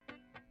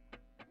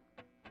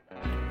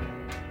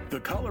The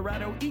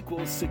Colorado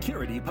Equals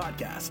Security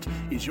Podcast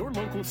is your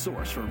local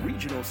source for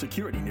regional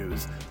security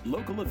news,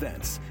 local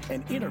events,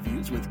 and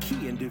interviews with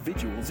key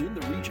individuals in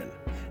the region.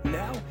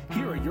 Now,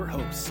 here are your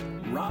hosts,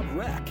 Rob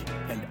Reck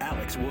and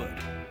Alex Wood.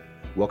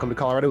 Welcome to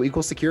Colorado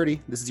Equals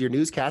Security. This is your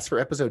newscast for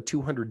episode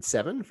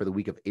 207 for the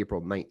week of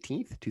April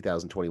 19th,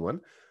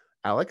 2021.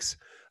 Alex,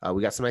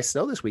 we got some nice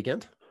snow this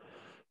weekend.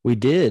 We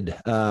did.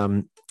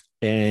 And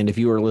if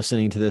you were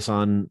listening to this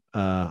on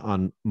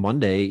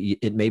Monday,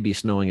 it may be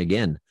snowing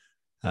again.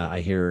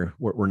 I hear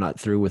we're not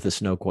through with the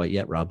snow quite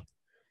yet, Rob.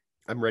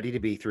 I'm ready to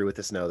be through with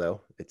the snow,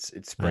 though. It's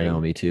spring. I know,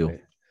 me too.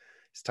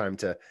 It's time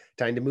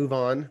to move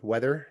on.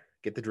 Weather,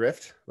 get the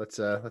drift. Let's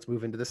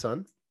move into the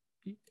sun.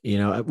 You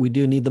know, we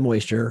do need the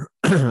moisture.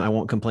 I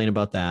won't complain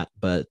about that,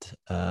 but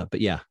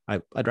yeah,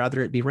 I'd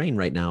rather it be rain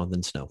right now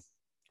than snow.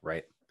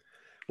 Right.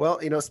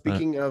 Well, you know,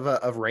 speaking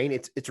of rain,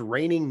 it's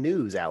raining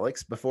news,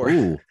 Alex. Before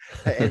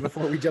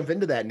we jump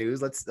into that news,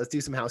 let's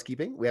do some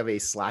housekeeping. We have a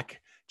Slack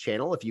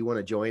channel if you want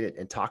to join it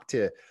and talk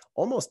to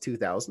almost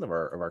 2,000 of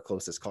our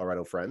closest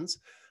Colorado friends.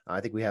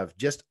 I think we have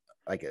just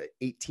like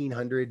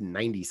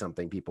 1,890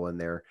 something people in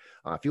there.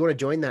 If you want to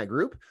join that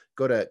group,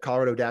 go to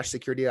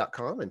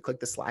colorado-security.com and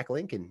click the Slack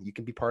link, and you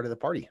can be part of the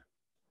party.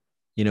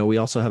 You know, we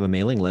also have a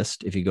mailing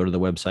list. If you go to the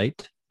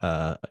website,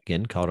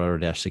 again,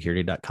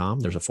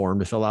 colorado-security.com, there's a form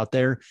to fill out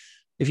there.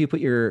 If you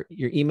put your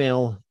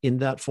email in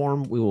that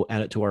form, we will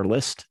add it to our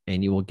list,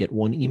 and you will get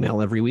one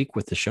email every week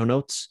with the show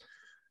notes.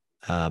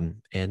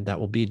 And that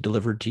will be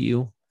delivered to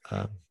you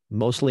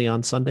mostly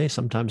on Sunday,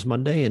 sometimes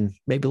Monday, and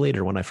maybe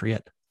later when I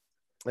forget.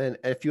 And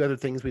a few other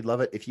things, we'd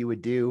love it if you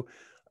would do.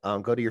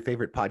 Go to your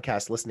favorite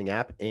podcast listening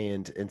app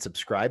and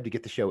subscribe to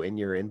get the show in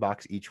your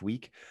inbox each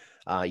week.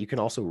 You can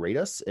also rate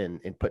us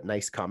and put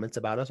nice comments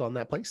about us on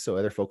that place so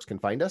other folks can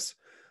find us.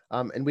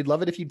 And we'd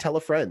love it if you tell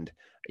a friend.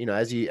 You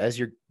know,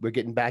 we're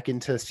getting back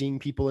into seeing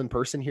people in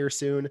person here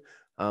soon.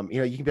 You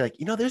know, you can be like,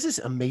 you know, there's this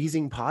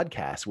amazing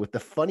podcast with the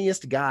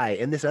funniest guy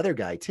and this other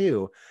guy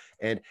too.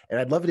 And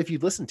I'd love it if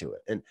you'd listen to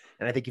it. And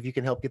I think if you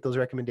can help get those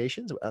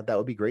recommendations, that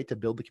would be great to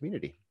build the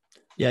community.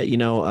 Yeah. You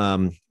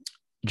know,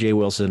 Jay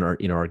Wilson,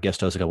 our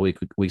guest host a couple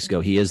weeks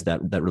ago, he is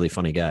that really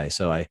funny guy.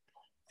 So I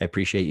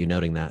appreciate you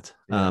noting that.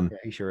 Yeah,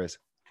 he sure is.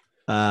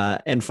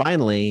 And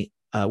finally,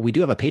 we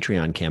do have a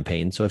Patreon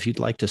campaign. So if you'd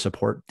like to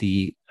support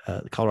the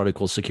Colorado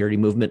Equals Security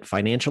movement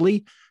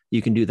financially,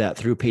 you can do that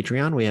through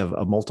Patreon. We have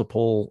a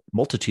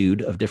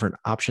multitude of different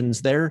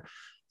options there.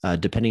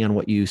 Depending on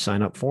what you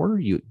sign up for,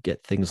 you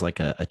get things like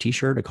a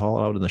t-shirt, a call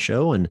out in the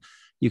show, and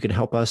you can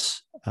help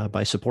us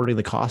by supporting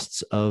the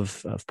costs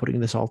of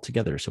putting this all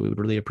together. So we would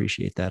really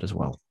appreciate that as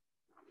well.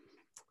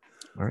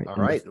 All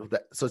right.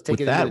 So let's take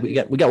it. That we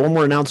got one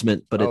more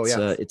announcement, but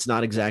it's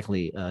not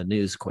exactly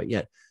news quite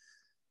yet.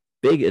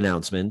 Big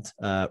announcement,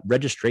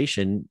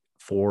 registration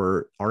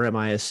for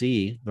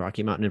RMISC, the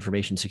Rocky Mountain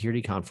Information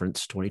Security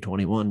Conference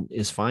 2021,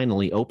 is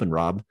finally open,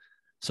 Rob.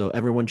 So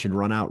everyone should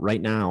run out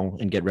right now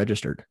and get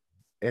registered.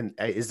 And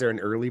is there an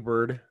early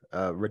bird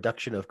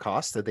reduction of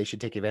costs that they should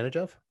take advantage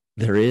of?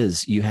 There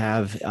is. You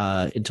have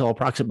until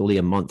approximately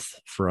a month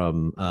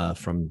from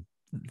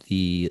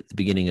the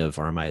beginning of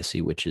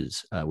RMISC, which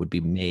would be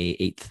May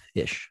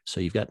 8th-ish. So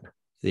you've got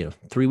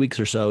 3 weeks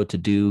or so to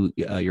do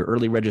your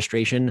early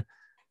registration.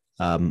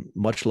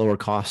 Much lower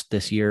cost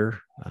this year.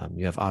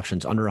 You have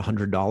options under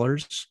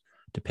 $100,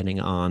 depending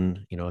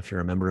on, if you're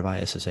a member of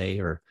ISSA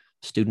or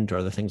student or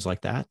other things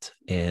like that.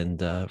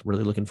 And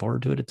really looking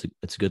forward to it.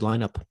 It's a good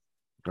lineup.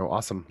 Oh,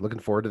 awesome. Looking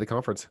forward to the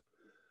conference.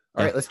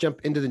 All right, let's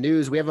jump into the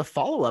news. We have a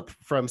follow-up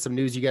from some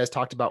news you guys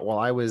talked about while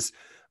I was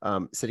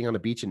sitting on a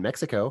beach in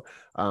Mexico.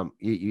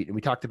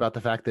 We talked about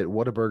the fact that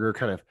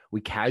Whataburger we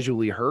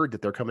casually heard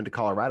that they're coming to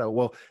Colorado.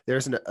 Well,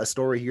 there's a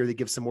story here that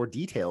gives some more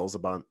details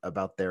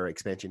about their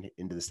expansion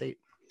into the state.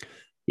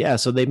 Yeah,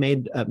 so they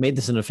made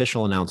this an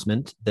official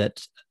announcement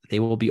that they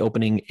will be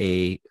opening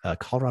a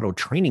Colorado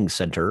training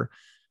center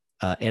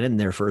and in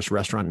their first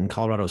restaurant in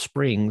Colorado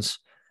Springs.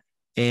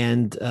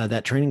 And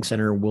that training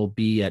center will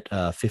be at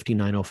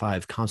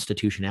 5905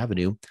 Constitution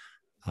Avenue.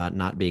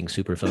 Not being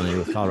super familiar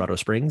with Colorado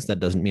Springs, that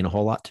doesn't mean a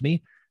whole lot to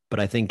me, but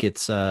I think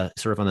it's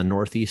sort of on the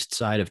northeast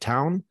side of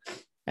town.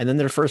 And then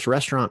their first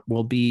restaurant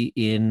will be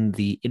in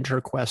the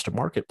Interquest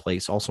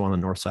Marketplace, also on the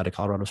north side of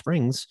Colorado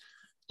Springs,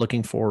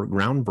 looking for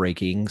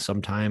groundbreaking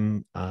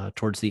sometime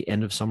towards the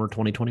end of summer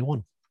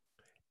 2021.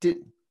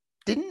 Didn't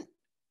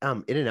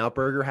In-N-Out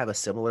Burger have a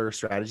similar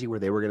strategy where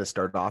they were going to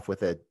start off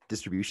with a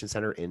distribution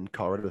center in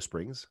Colorado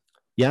Springs?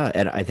 Yeah,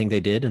 and I think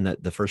they did, and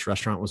that the first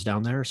restaurant was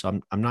down there.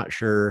 So I'm not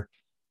sure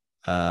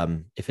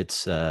if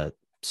it's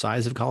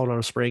size of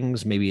Colorado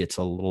Springs. Maybe it's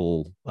a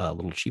little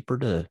cheaper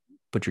to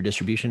put your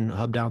distribution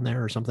hub down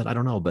there or something. I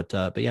don't know, but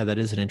yeah, that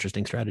is an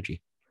interesting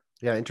strategy.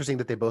 Yeah, interesting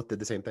that they both did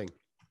the same thing.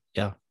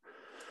 Yeah,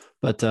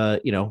 but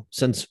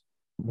since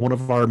one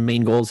of our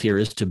main goals here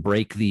is to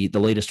break the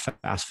latest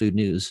fast food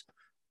news.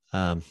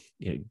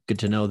 Good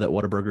to know that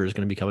Whataburger is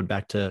going to be coming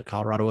back to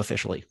Colorado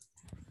officially.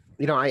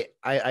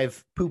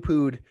 I've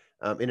poo-pooed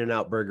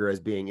In-N-Out Burger as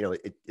being,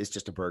 it's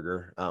just a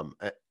burger.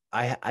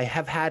 I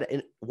have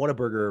had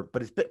Whataburger,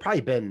 but it's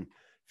probably been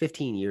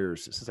 15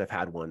 years since I've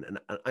had one, and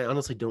I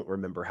honestly don't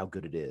remember how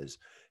good it is.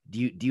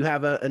 Do you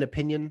have an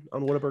opinion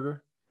on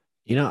Whataburger?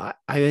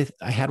 I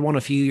had one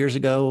a few years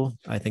ago.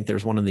 I think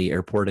there's one in the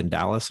airport in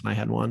Dallas, and I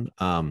had one.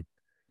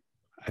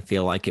 I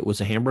feel like it was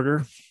a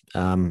hamburger.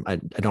 I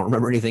don't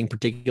remember anything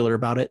particular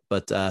about it,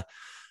 but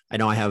I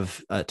know I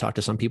have talked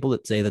to some people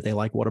that say that they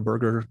like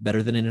Whataburger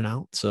better than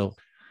In-N-Out. So,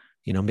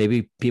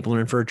 maybe people are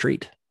in for a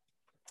treat.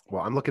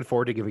 Well, I'm looking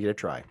forward to giving it a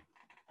try.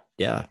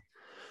 Yeah.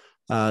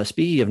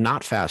 Speaking of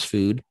not fast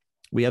food,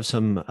 we have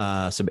some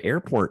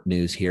airport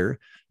news here.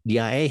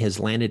 DIA has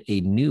landed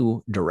a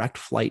new direct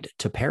flight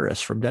to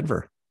Paris from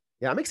Denver.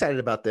 Yeah, I'm excited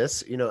about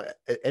this.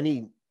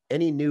 Any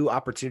new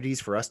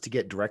opportunities for us to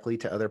get directly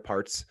to other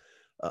parts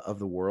of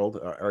the world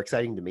are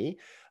exciting to me.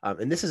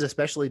 And this is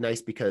especially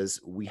nice because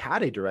we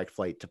had a direct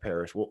flight to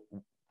Paris. Well,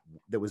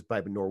 that was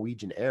by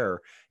Norwegian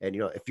Air. And,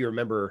 if you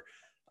remember,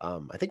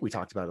 I think we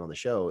talked about it on the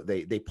show.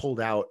 They pulled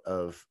out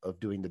of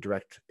doing the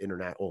direct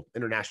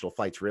international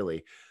flights,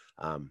 really.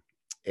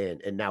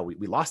 And now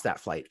we lost that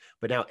flight.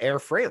 But now Air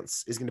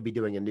France is going to be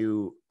doing a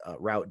new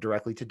route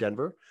directly to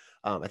Denver.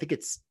 I think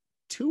it's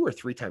 2 or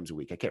 3 times a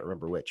week. I can't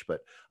remember which, but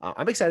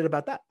I'm excited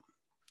about that.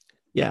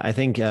 Yeah, I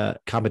think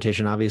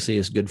competition obviously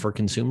is good for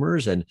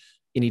consumers. And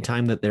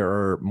anytime that there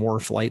are more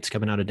flights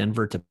coming out of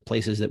Denver to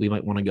places that we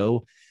might want to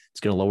go, it's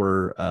going to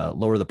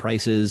lower the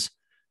prices,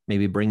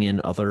 maybe bring in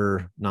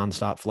other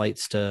nonstop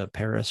flights to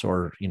Paris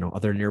or,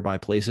 other nearby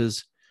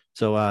places.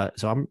 So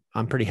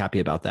I'm pretty happy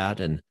about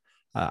that. And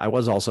I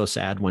was also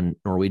sad when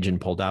Norwegian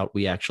pulled out.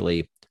 We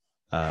actually,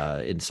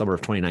 in summer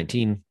of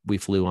 2019, we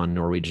flew on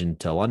Norwegian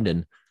to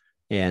London,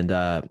 and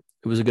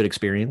it was a good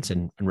experience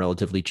and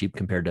relatively cheap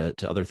compared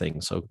to other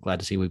things. So glad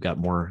to see we've got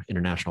more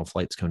international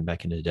flights coming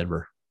back into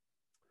Denver.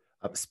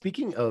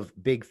 Speaking of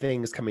big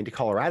things coming to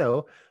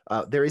Colorado,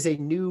 there is a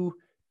new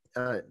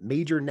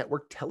major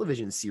network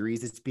television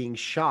series that's being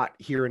shot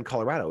here in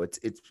Colorado.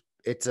 It's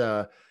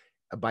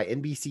by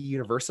NBC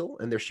Universal,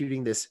 and they're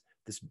shooting this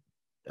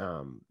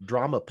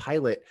drama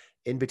pilot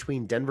in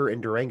between Denver and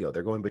Durango.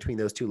 They're going between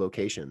those 2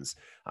 locations,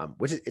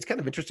 which it's kind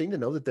of interesting to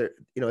know that they're,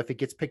 if it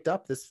gets picked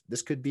up,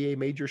 this could be a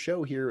major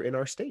show here in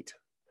our state.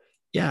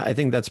 Yeah, I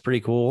think that's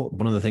pretty cool.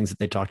 One of the things that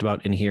they talked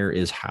about in here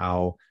is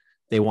how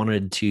they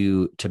wanted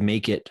to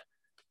make it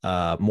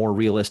more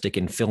realistic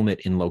and film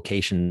it in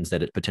locations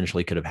that it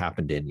potentially could have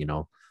happened in,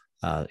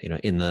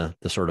 in the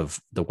sort of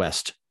the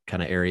West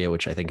kind of area,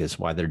 which I think is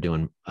why they're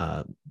doing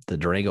the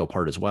Durango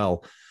part as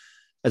well,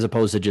 as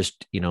opposed to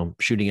just,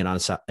 shooting it on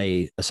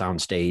a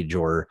sound stage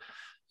or,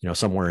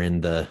 somewhere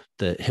in the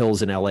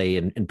hills in LA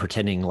and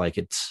pretending like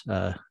it's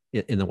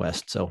in the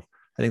West. So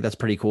I think that's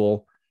pretty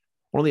cool.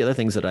 One of the other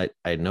things that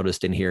I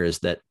noticed in here is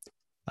that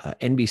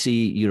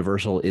NBC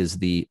Universal is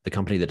the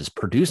company that is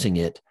producing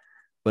it,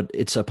 but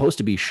it's supposed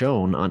to be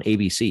shown on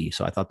ABC.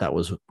 So I thought that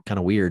was kind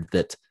of weird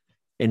that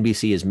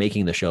NBC is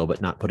making the show, but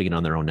not putting it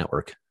on their own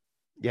network.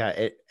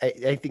 Yeah,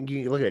 I think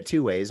you can look at it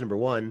 2 ways. Number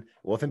one,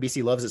 well, if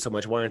NBC loves it so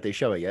much, why aren't they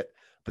showing it?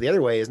 But the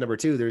other way is number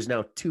 2, there's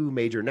now 2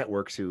 major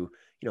networks who,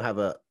 have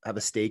a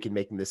stake in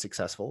making this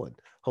successful. And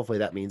hopefully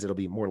that means it'll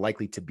be more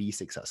likely to be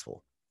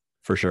successful.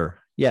 For sure.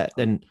 Yeah.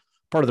 And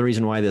part of the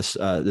reason why this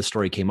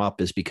story came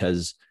up is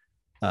because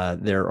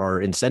there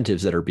are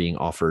incentives that are being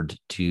offered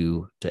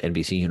to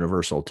NBC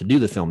Universal to do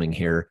the filming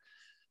here.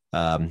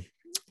 I'm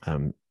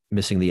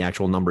missing the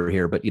actual number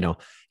here, but,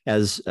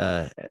 as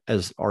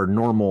our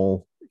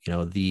normal,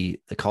 the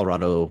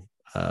Colorado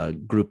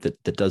group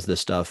that does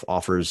this stuff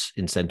offers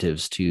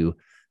incentives to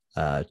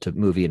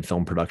movie and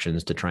film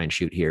productions to try and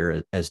shoot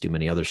here, as do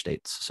many other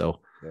states. So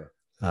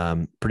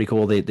pretty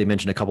cool. They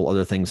mentioned a couple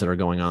other things that are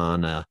going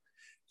on.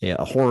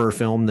 A horror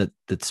film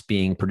that's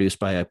being produced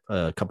by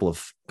a couple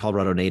of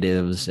Colorado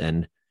natives,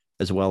 and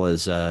as well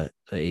as a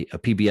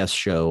PBS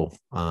show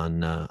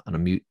on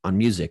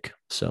music.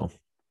 So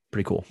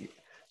pretty cool.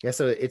 Yeah,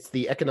 so it's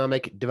the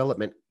Economic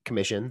Development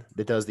Commission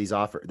that does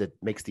that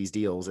makes these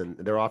deals, and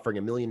they're offering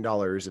 $1 million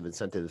of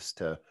incentives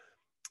to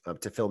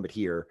film it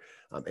here.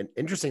 And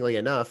interestingly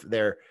enough,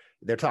 they're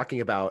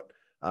talking about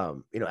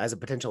as a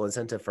potential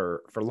incentive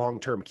for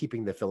long-term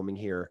keeping the filming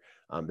here,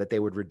 that they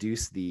would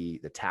reduce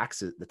the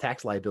tax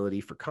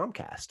liability for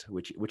Comcast,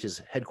 which is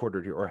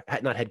headquartered here, or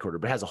not headquartered,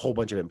 but has a whole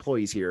bunch of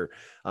employees here.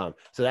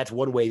 So that's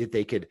one way that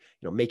they could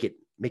make it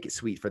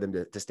sweet for them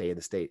to stay in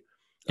the state.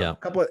 Yeah. A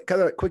couple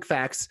of quick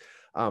facts.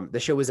 The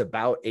show is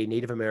about a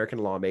Native American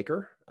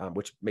lawmaker,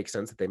 which makes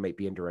sense that they might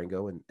be in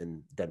Durango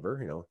and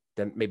Denver.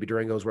 Then maybe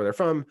Durango is where they're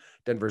from.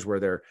 Denver's where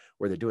they're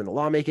doing the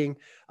lawmaking.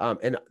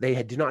 And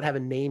they do not have a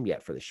name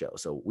yet for the show,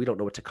 so we don't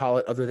know what to call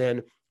it other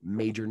than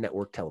major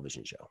network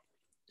television show.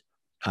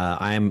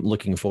 I'm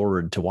looking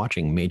forward to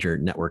watching major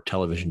network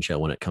television show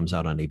when it comes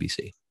out on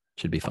ABC.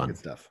 Should be fun. Good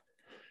stuff.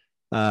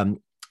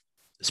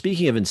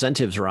 Speaking of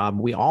incentives, Rob,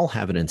 we all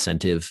have an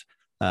incentive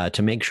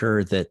to make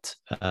sure that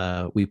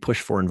we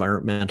push for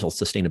environmental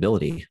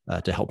sustainability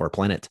to help our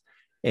planet.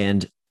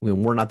 And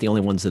we're not the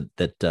only ones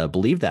that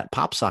believe that.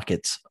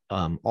 PopSockets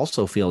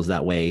also feels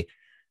that way.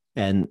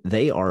 And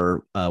they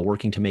are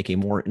working to make a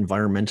more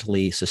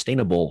environmentally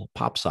sustainable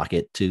pop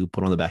socket to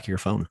put on the back of your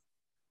phone.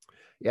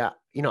 Yeah.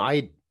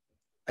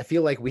 I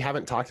feel like we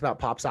haven't talked about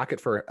PopSocket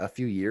for a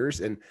few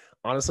years. And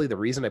honestly, the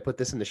reason I put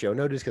this in the show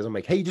note is because I'm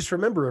like, hey, just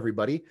remember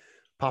everybody,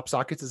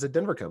 PopSockets is a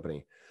Denver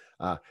company.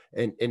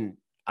 And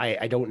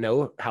I don't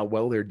know how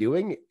well they're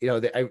doing.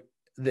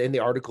 In the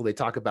article, they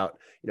talk about,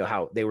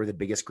 how they were the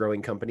biggest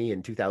growing company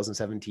in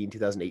 2017,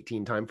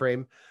 2018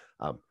 timeframe.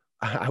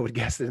 I would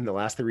guess that in the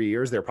last 3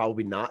 years, they're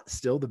probably not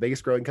still the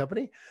biggest growing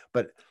company,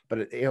 but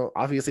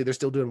obviously they're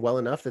still doing well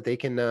enough that they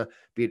can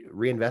be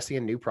reinvesting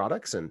in new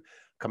products and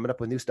coming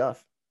up with new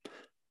stuff.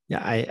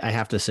 Yeah, I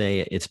have to say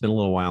it's been a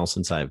little while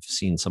since I've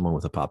seen someone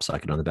with a pop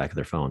socket on the back of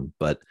their phone,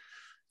 but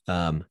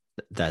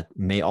that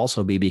may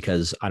also be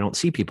because I don't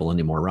see people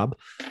anymore, Rob.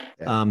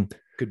 Yeah,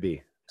 could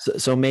be.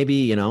 So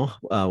maybe,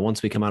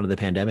 once we come out of the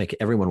pandemic,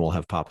 everyone will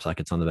have pop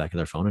sockets on the back of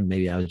their phone, and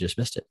maybe I just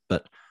missed it.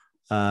 But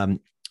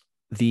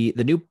the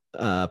new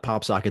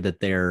pop socket that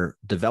they're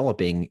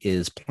developing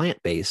is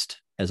plant-based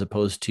as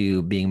opposed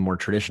to being more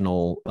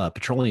traditional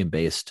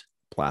petroleum-based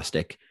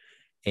plastic.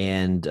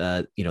 And,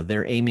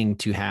 they're aiming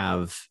to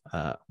have,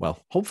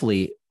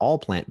 hopefully all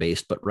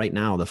plant-based, but right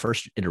now the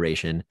first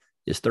iteration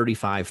is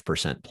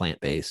 35%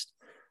 plant-based,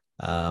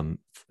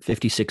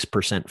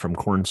 56% from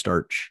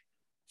cornstarch,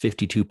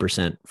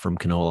 52% from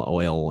canola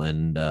oil,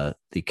 and the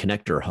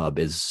connector hub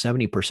is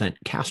 70%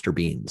 castor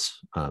beans.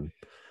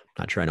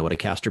 Not sure I know what a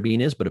castor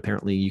bean is, but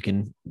apparently you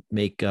can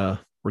make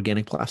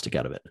organic plastic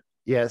out of it.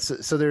 Yeah.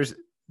 So there's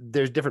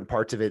different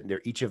parts of it.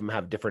 Each of them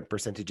have different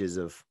percentages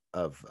of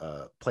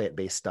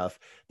plant-based stuff.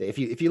 If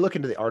you look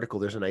into the article,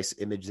 there's a nice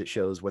image that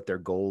shows what their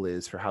goal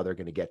is for how they're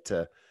going to get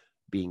to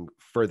being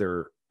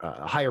further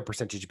a higher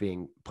percentage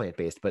being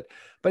plant-based. But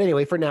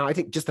anyway, for now, I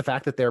think just the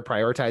fact that they're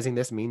prioritizing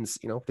this means,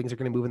 things are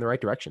going to move in the right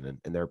direction,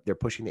 and they're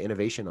pushing the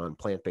innovation on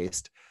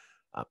plant-based,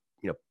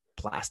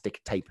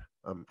 plastic type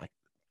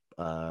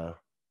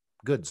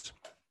goods.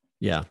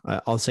 Yeah.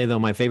 I'll say though,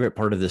 my favorite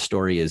part of this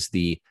story is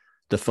the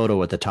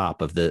photo at the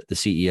top of the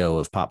CEO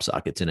of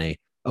PopSockets in a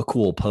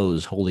cool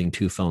pose holding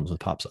two phones with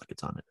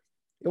PopSockets on it.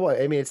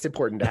 Well, I mean, it's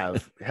important to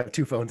have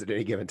two phones at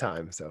any given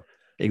time. So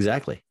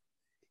exactly.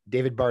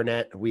 David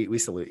Barnett, we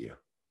salute you.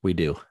 We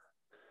do.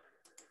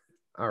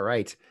 All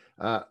right.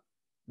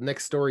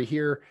 Next story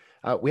here.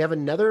 We have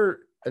another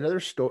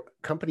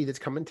company that's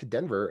coming to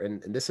Denver,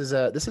 and this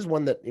is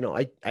one that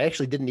I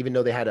actually didn't even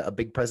know they had a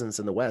big presence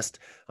in the West.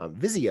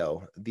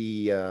 Vizio,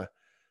 the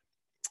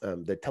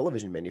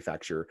television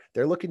manufacturer,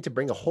 they're looking to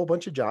bring a whole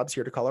bunch of jobs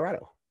here to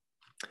Colorado.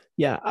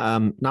 Yeah.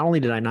 Not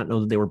only did I not know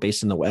that they were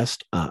based in the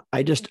West,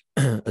 I just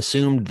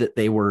assumed that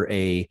they were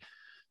a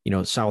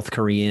South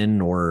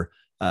Korean or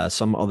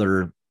some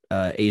other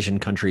Asian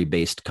country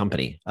based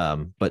company.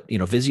 But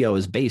Vizio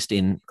is based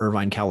in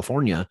Irvine,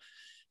 California.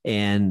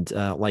 And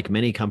like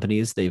many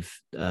companies, they've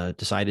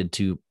decided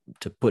to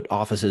put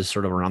offices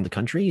sort of around the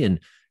country. And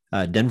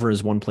Denver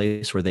is one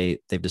place where they've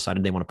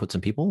decided they want to put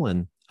some people.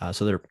 And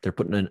so they're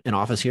putting an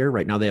office here.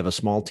 Right now they have a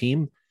small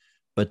team,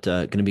 but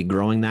going to be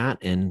growing that.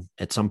 And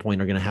at some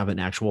point are going to have an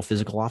actual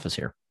physical office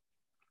here.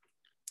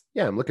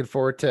 Yeah, I'm looking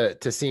forward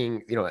to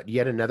seeing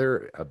yet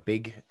another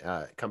big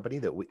company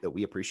that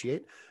we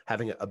appreciate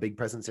having a big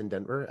presence in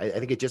Denver. I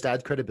think it just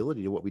adds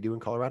credibility to what we do in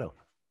Colorado.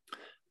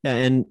 Yeah,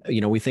 and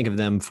we think of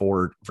them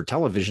for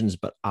televisions,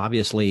 but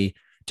obviously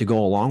to go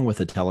along with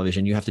the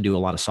television, you have to do a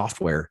lot of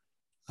software,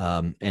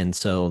 and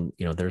so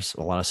there's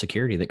a lot of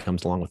security that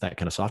comes along with that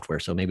kind of software.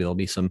 So maybe there'll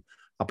be some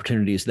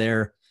opportunities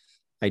there.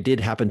 I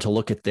did happen to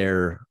look at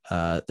their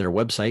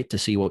website to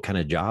see what kind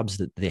of jobs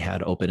that they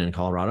had open in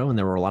Colorado, and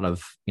there were a lot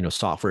of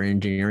software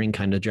engineering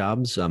kind of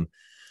jobs.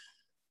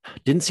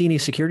 Didn't see any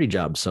security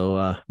jobs,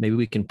 so maybe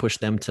we can push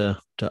them to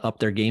up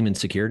their game in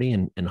security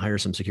and hire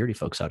some security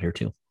folks out here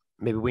too.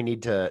 Maybe we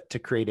need to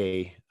create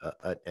a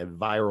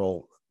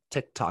viral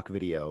TikTok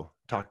video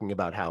talking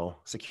about how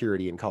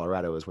security in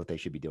Colorado is what they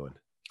should be doing.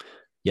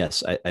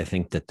 Yes, I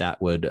think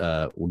that would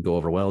go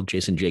over well.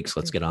 Jason Jakes,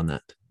 let's get on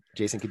that.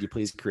 Jason, could you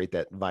please create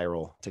that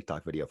viral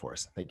TikTok video for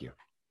us? Thank you.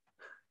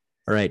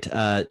 All right.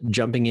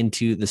 Jumping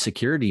into the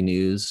security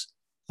news.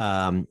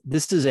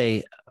 This is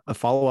a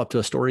follow-up to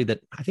a story that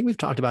I think we've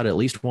talked about at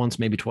least once,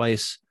 maybe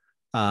twice,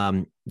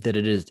 that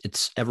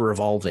it's ever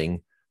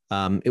evolving.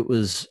 It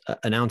was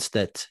announced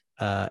that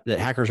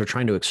hackers are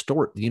trying to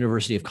extort the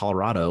University of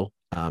Colorado,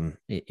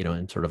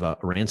 in sort of a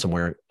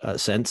ransomware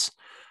sense,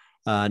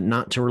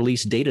 not to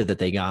release data that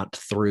they got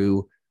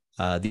through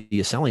the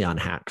Accellion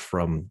hack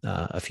from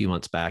a few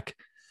months back.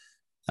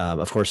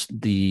 Of course,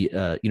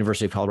 the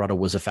University of Colorado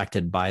was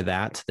affected by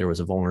that. There was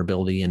a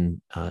vulnerability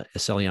in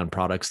Accellion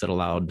products that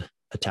allowed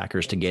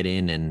attackers to get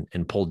in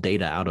and pull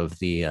data out of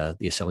the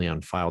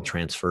Accellion file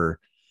transfer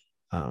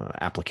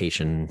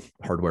application,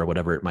 hardware,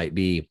 whatever it might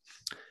be.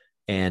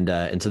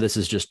 And so this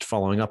is just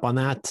following up on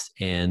that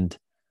and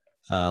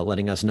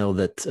letting us know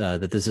that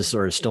this is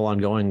sort of still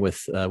ongoing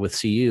with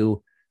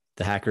CU.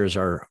 The hackers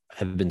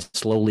have been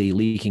slowly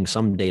leaking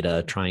some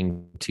data,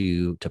 trying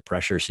to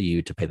pressure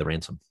CU to pay the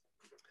ransom.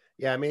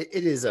 Yeah, I mean,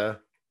 it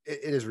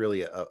is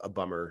really a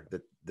bummer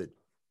that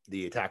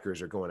the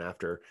attackers are going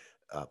after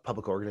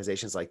public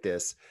organizations like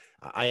this.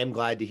 I personally am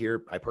glad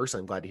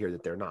to hear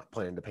that they're not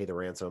planning to pay the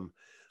ransom.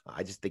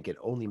 I just think it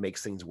only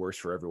makes things worse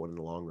for everyone in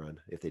the long run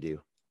if they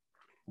do.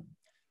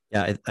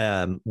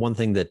 Yeah. One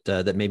thing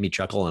that made me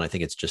chuckle, and I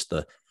think it's just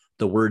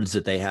the words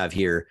that they have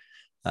here.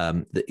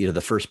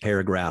 The first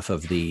paragraph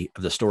of the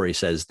story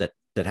says that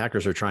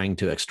hackers are trying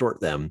to extort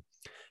them,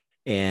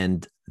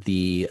 and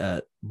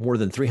the more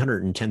than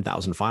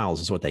 310,000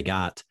 files is what they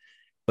got,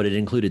 but it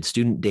included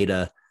student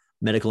data,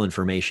 medical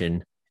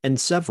information, and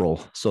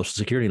several social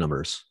security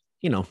numbers.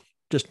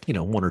 Just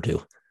one or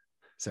two.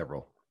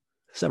 Several.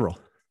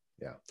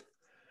 Yeah.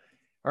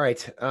 All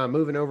right.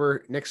 Moving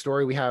over. Next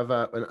story, we have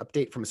an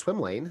update from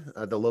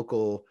Swimlane, the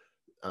local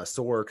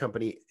SOAR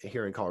company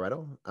here in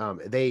Colorado.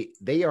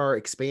 They are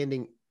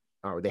expanding,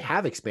 or they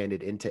have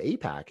expanded into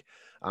APAC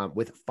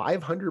with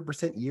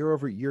 500%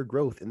 year-over-year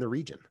growth in the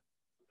region.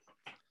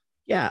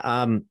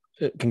 Yeah.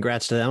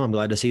 Congrats to them. I'm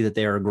glad to see that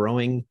they are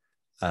growing.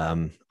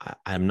 I'm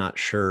not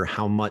sure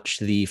how much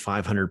the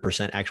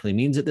 500% actually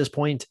means at this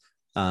point.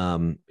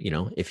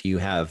 If you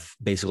have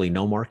basically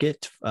no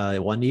market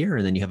 1 year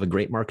and then you have a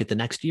great market the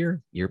next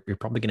year, you're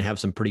probably going to have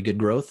some pretty good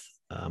growth.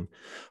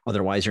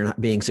 Otherwise, you're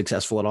not being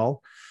successful at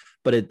all.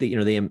 But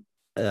they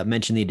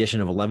mentioned the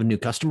addition of 11 new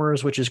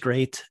customers, which is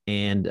great,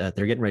 and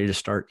they're getting ready to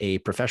start a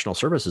professional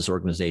services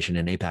organization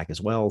in APAC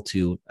as well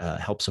to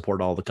help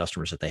support all the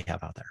customers that they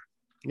have out there.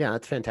 Yeah,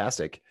 that's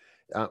fantastic.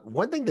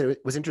 One thing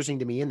that was interesting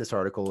to me in this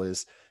article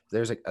is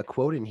there's a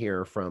quote in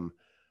here from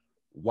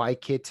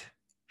Wykit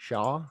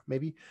Shaw,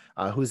 maybe,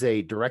 who's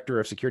a director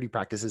of security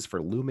practices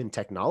for Lumen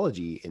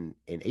Technology in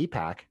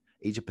APAC,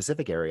 Asia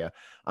Pacific area.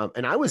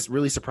 And I was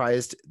really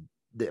surprised.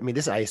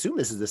 I assume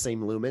this is the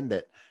same Lumen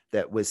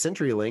that was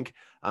CenturyLink.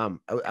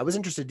 I was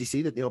interested to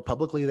see that,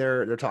 publicly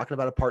they're talking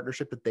about a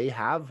partnership that they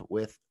have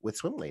with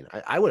Swimlane.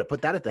 I would have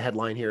put that at the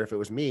headline here if it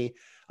was me.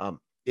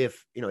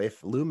 If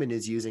Lumen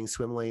is using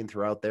Swimlane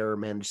throughout their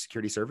managed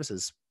security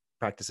services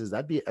practices,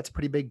 that's a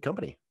pretty big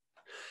company.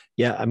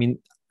 Yeah.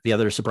 The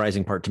other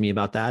surprising part to me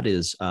about that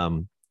is,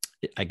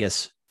 I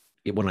guess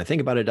when I think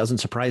about it, it doesn't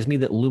surprise me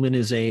that Lumen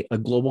is a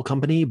global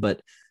company,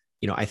 but,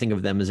 I think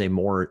of them as a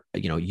more,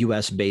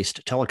 US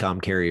based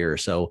telecom carrier.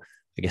 So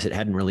I guess it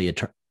hadn't really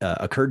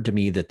occurred to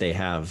me that they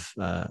have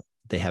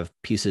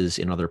pieces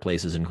in other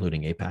places,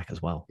 including APAC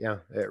as well. Yeah.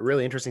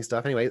 Really interesting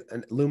stuff. Anyway,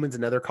 and Lumen's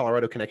another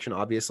Colorado connection,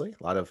 obviously.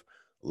 A lot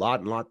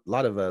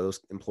of those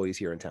employees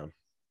here in town.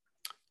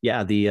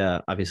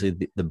 Yeah,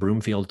 obviously the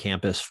Broomfield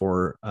campus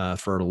for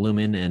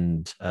Lumen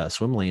and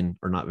Swimlane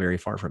are not very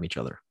far from each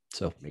other,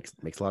 so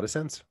makes a lot of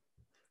sense.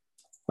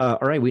 All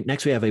right,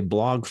 next we have a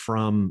blog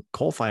from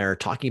Coalfire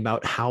talking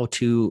about how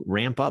to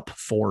ramp up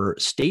for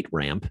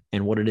StateRAMP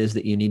and what it is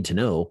that you need to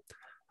know.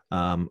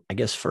 I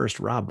guess first,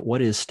 Rob,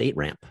 what is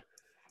StateRAMP?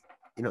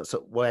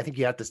 I think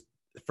you have to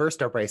first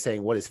start by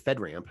saying what is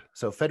FedRAMP.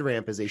 So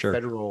FedRAMP is a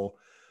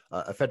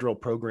federal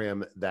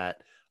program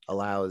that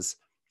allows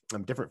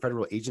different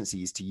federal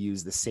agencies to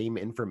use the same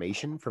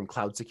information from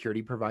cloud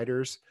security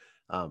providers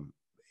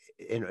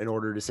in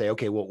order to say,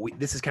 okay, well,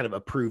 this is kind of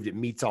approved. It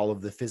meets all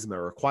of the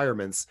FISMA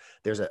requirements.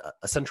 There's a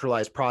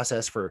centralized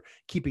process for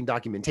keeping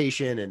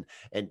documentation,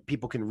 and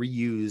people can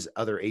reuse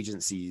other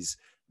agencies'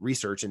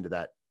 research into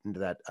that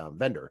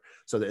vendor.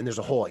 And there's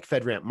a whole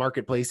FedRAMP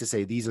marketplace to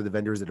say these are the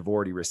vendors that have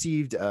already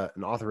received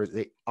an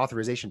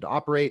authorization to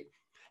operate.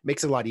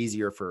 Makes it a lot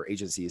easier for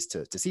agencies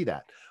to see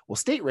that. Well,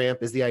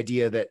 StateRAMP is the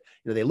idea that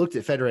they looked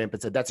at FedRAMP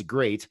and said that's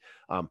great,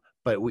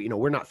 but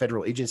we're not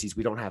federal agencies.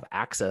 We don't have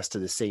access to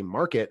the same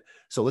market,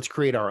 so let's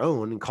create our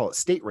own and call it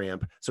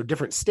StateRAMP. So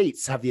different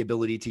states have the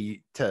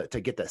ability to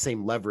get that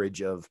same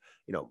leverage of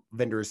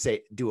vendors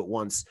say do it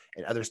once,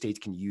 and other states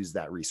can use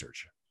that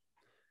research.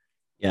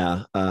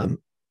 Yeah,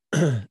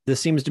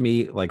 this seems to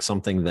me like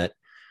something that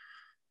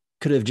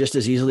could have just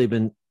as easily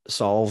been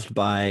solved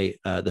by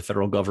the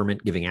federal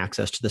government giving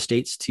access to the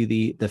states to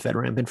the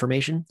FedRAMP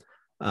information.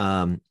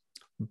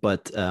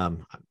 But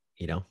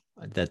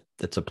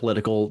that's a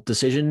political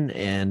decision.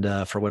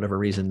 And for whatever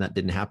reason, that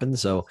didn't happen.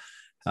 So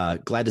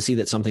glad to see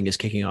that something is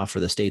kicking off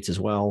for the states as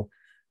well.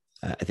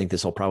 I think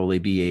this will probably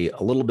be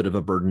a little bit of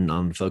a burden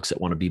on folks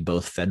that want to be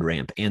both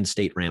FedRAMP and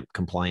StateRAMP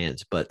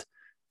compliant. But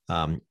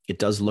it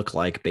does look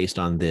like, based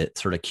on the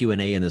sort of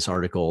Q&A in this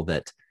article,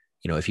 that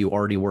if you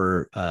already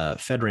were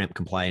FedRAMP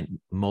compliant,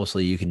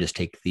 mostly you can just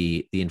take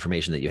the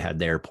information that you had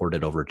there, port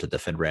it over to the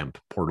FedRAMP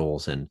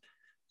portals, and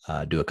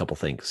do a couple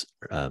things.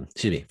 From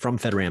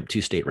FedRAMP to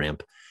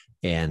StateRAMP,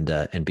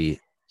 and be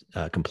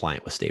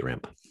compliant with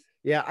StateRAMP.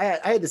 Yeah,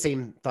 I had the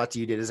same thoughts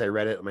you did as I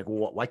read it. I'm like,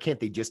 well, why can't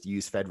they just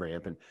use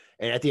FedRAMP? And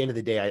at the end of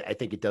the day, I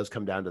think it does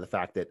come down to the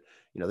fact that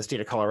the state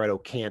of Colorado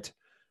can't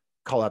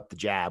call up the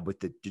JAB with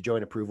the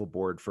joint approval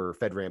board for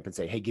FedRAMP and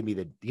say, hey, give me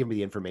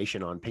the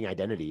information on ping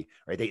identity,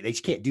 right? They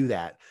just can't do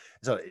that.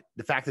 So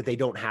the fact that they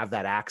don't have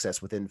that access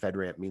within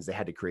FedRAMP means they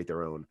had to create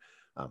their own.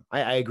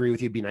 I agree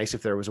with you. It'd be nice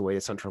if there was a way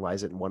to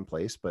centralize it in one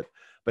place, but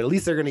at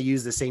least they're going to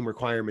use the same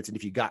requirements. And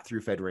if you got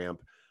through FedRAMP,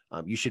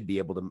 you should be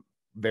able to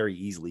very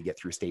easily get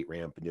through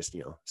StateRAMP and just,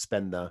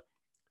 spend the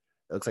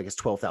it looks like it's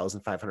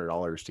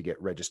 $12,500 to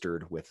get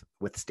registered with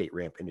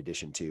StateRAMP in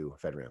addition to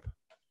FedRAMP.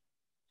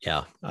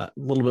 Yeah, a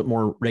little bit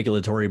more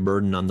regulatory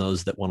burden on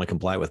those that want to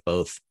comply with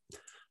both.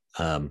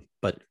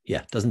 But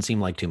yeah, doesn't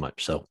seem like too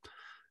much. So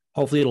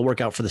hopefully it'll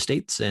work out for the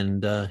states.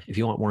 And if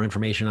you want more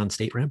information on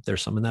StateRAMP,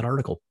 there's some in that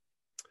article.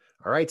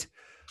 All right.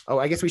 Oh,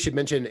 I guess we should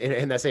mention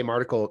in that same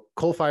article,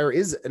 Coalfire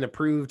is an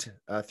approved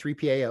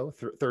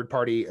 3PAO,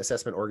 third-party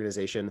assessment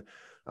organization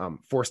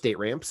for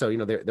StateRAMP. So,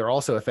 they're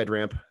also a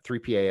FedRAMP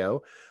 3PAO.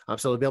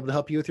 So they'll be able to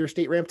help you with your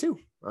StateRAMP too.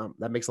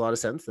 That makes a lot of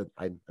sense.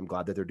 I'm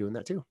glad that they're doing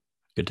that too.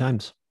 Good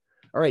times.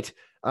 All right.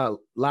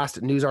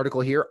 Last news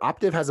article here.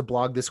 Optiv has a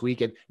blog this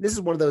week, and this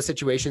is one of those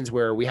situations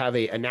where we have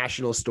a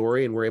national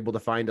story and we're able to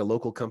find a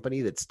local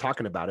company that's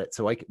talking about it.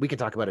 So we can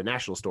talk about a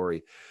national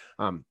story.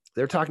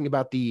 They're talking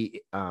about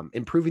the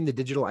Improving the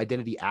Digital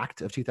Identity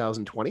Act of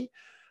 2020,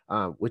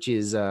 which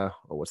is,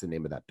 what's the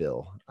name of that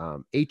bill?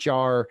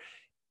 HR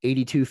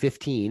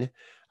 8215.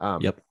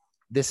 Yep.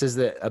 This is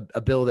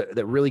a bill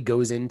that really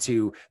goes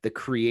into the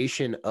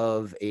creation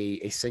of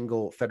a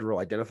single federal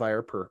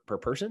identifier per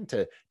person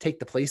to take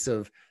the place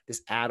of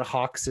this ad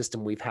hoc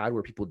system we've had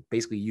where people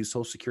basically use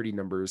social security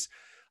numbers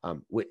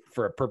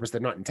for a purpose they're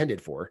not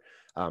intended for.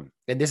 And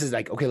this is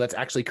like, okay, let's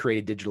actually create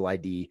a digital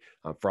ID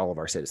for all of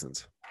our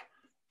citizens.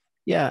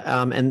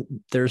 Yeah. And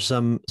there's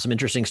some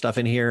interesting stuff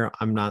in here.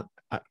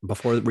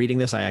 Before reading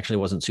this, I actually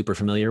wasn't super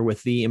familiar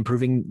with the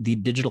Improving the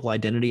Digital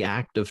Identity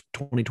Act of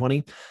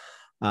 2020.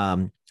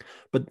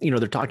 But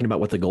they're talking about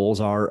what the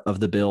goals are of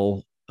the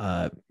bill,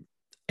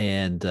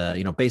 and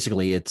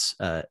basically it's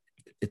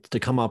to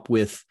come up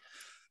with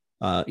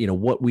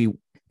what we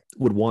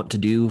would want to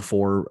do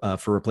for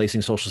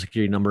replacing social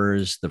security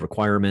numbers, the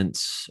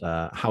requirements,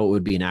 how it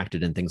would be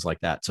enacted, and things like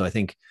that. So I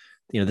think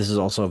this is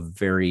also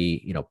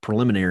very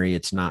preliminary.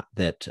 It's not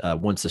that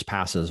once this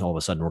passes, all of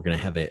a sudden we're going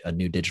to have a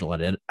new digital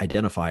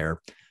identifier,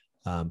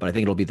 but I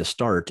think it'll be the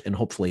start, and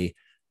hopefully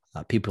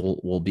people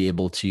will be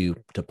able to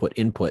put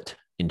input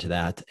into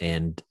that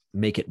and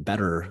make it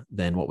better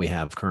than what we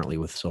have currently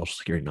with social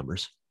security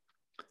numbers.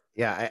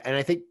 Yeah. And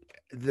I think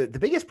the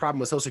biggest problem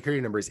with social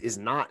security numbers is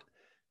not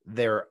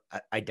their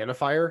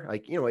identifier.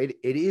 Like,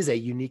 it is a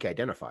unique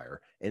identifier,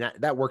 and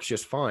that works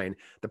just fine.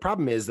 The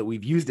problem is that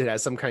we've used it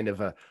as some kind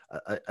of a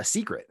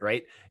secret,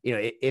 right?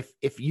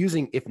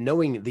 If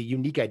knowing the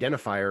unique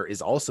identifier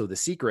is also the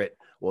secret,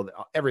 well,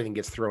 everything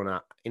gets thrown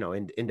out,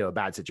 into a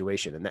bad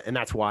situation. And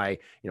that's why,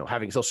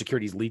 having social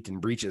security's leaked and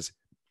breaches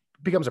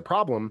becomes a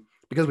problem,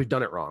 because we've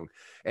done it wrong.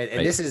 And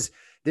right.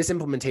 This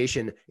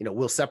implementation,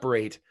 will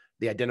separate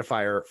the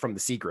identifier from the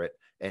secret.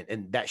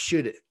 And that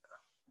should,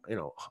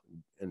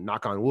 and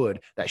knock on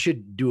wood, that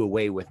should do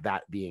away with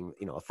that being,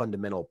 a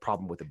fundamental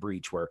problem with a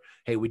breach where,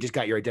 hey, we just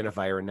got your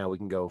identifier and now we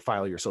can go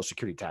file your social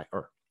security tax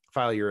or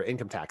file your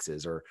income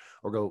taxes or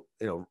go,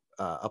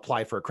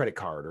 apply for a credit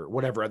card or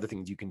whatever other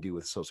things you can do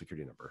with social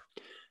security number.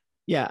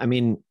 Yeah. I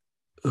mean,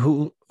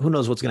 who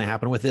knows what's going to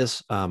happen with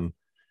this? From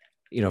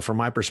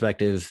my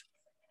perspective,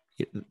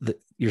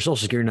 your social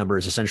security number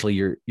is essentially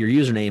your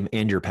username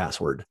and your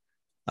password.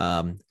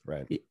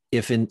 Right.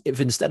 If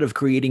instead of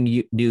creating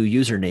new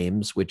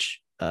usernames, which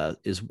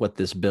is what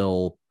this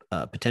bill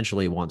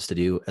potentially wants to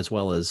do, as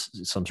well as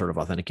some sort of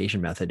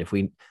authentication method, if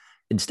we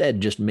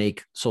instead just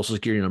make social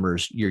security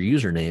numbers your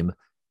username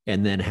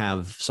and then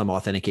have some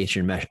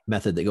authentication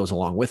method that goes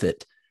along with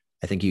it,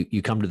 I think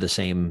you come to the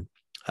same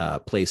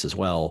place as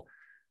well.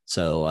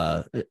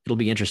 So it'll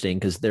be interesting,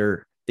 because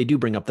they do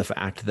bring up the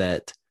fact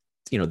that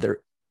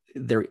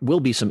there will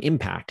be some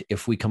impact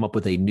if we come up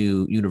with a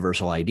new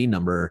universal ID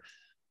number.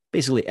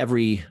 Basically,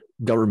 every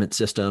government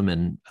system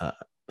and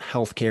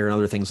healthcare and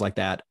other things like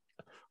that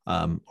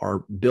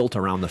are built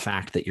around the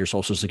fact that your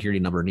social security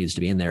number needs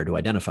to be in there to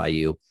identify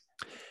you.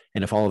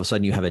 And if all of a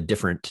sudden you have a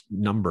different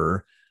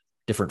number,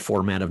 different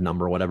format of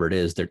number, whatever it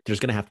is, there's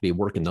going to have to be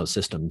work in those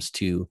systems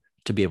to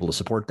be able to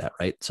support that,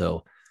 right?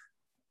 So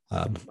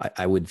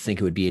I would think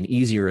it would be an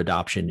easier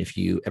adoption if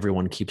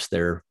everyone keeps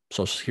their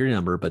social security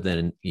number, but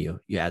then you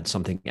add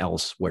something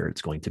else where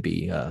it's going to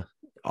be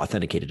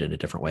authenticated in a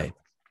different way.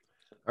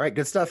 All right,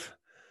 good stuff.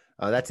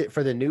 That's it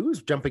for the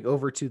news. Jumping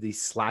over to the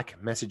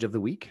Slack message of the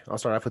week. I'll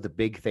start off with a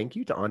big thank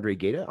you to Andre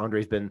Gaeta.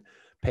 Andre's been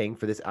paying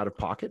for this out of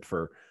pocket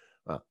for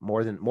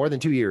more than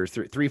 2 years,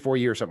 3-4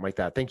 years, something like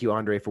that. Thank you,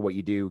 Andre, for what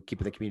you do,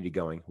 keeping the community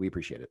going. We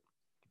appreciate it.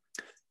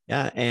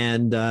 Yeah.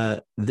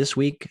 And this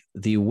week,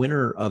 the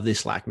winner of the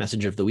Slack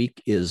message of the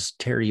week is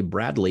Terry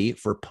Bradley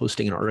for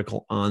posting an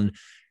article on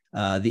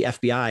the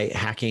FBI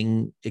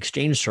hacking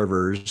Exchange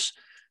servers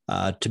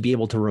to be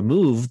able to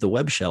remove the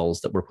web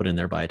shells that were put in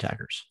there by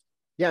attackers.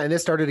 Yeah, and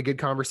this started a good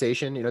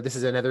conversation. This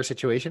is another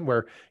situation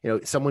where,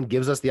 someone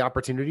gives us the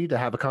opportunity to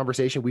have a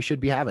conversation we should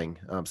be having.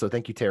 So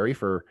thank you, Terry,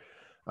 for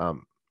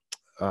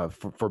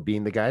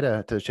being the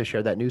guy to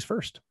share that news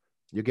first.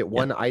 You get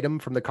one item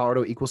from the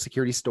Colorado Equal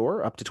Security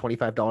Store up to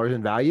 $25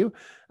 in value.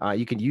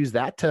 You can use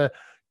that to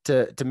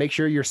make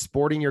sure you're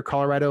sporting your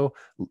Colorado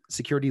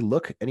security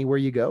look anywhere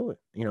you go,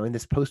 in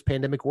this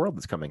post-pandemic world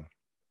that's coming.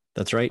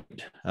 That's right.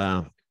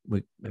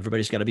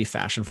 Everybody's got to be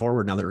fashion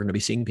forward now that we're going to be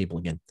seeing people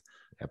again.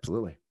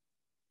 Absolutely.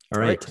 All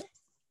right.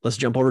 Let's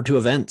jump over to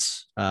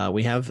events.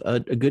 We have a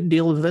good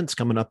deal of events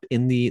coming up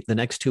in the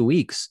next 2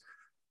 weeks,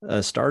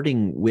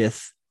 starting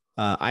with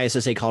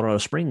ISSA Colorado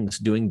Springs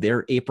doing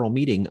their April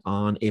meeting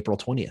on April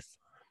 20th.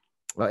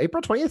 Well,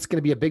 April 20th is going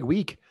to be a big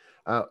week,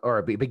 or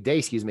a big day,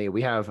 excuse me.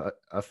 We have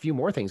a few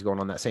more things going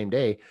on that same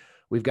day.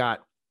 We've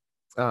got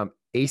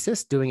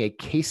ACES doing a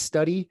case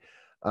study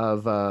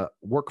of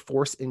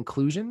workforce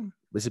inclusion.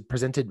 This is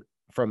presented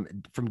from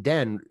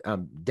DEN,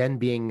 DEN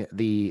being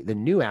the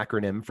new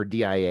acronym for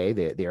DIA,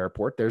 the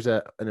airport. There's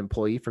an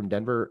employee from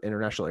Denver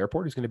International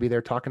Airport who's going to be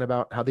there talking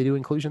about how they do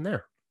inclusion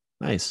there.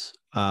 Nice.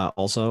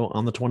 Also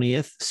on the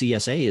 20th,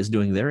 CSA is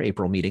doing their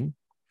April meeting.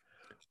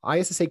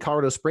 ISSA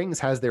Colorado Springs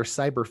has their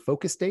Cyber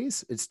Focus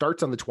Days. It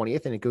starts on the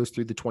 20th and it goes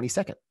through the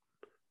 22nd.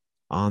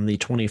 On the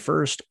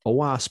 21st,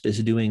 OWASP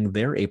is doing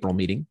their April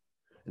meeting.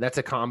 And that's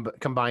a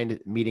combined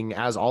meeting,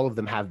 as all of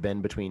them have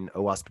been, between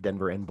OWASP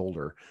Denver and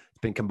Boulder.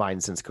 It's been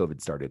combined since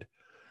COVID started.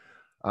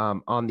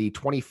 On the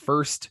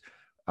 21st,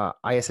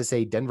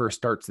 ISSA Denver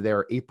starts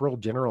their April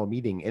general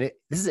meeting. And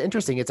this is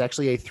interesting. It's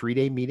actually a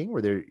 3-day meeting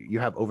where you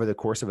have, over the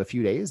course of a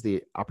few days,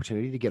 the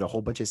opportunity to get a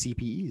whole bunch of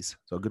CPEs.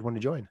 So a good one to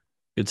join.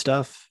 Good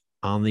stuff.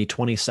 On the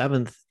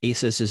 27th,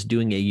 ACES is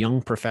doing a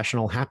young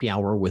professional happy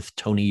hour with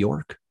Tony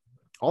York.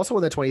 Also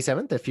on the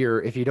 27th, if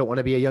you don't want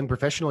to be a young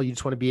professional, you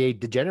just want to be a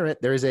degenerate,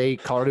 there's a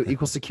Colorado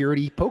Equal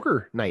Security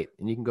poker night,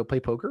 and you can go play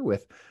poker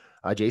with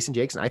Jason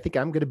Jakes. And I think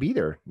I'm going to be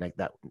there like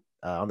that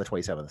on the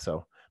 27th.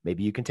 So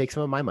maybe you can take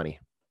some of my money.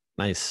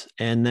 Nice.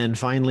 And then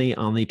finally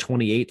on the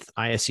 28th,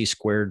 ISC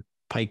Squared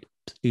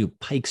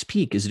Pikes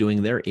Peak is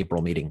doing their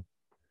April meeting.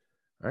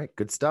 All right,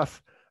 good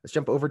stuff. Let's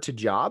jump over to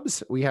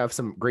jobs. We have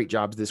some great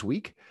jobs this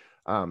week.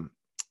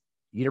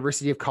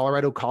 University of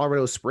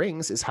Colorado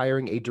Springs is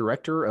hiring a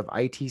director of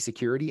IT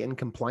security and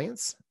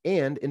compliance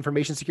and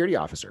information security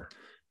officer.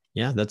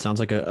 Yeah, that sounds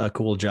like a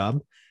cool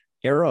job.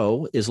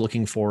 Arrow is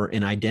looking for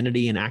an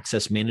identity and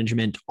access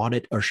management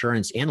audit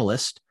assurance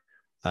analyst.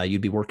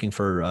 You'd be working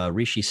for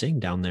Rishi Singh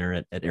down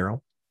there at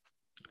Arrow.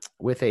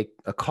 With a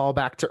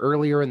callback to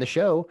earlier in the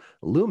show,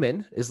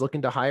 Lumen is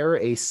looking to hire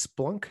a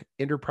Splunk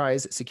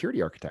enterprise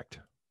security architect.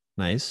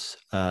 Nice.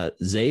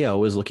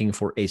 Zayo is looking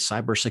for a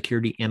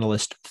cybersecurity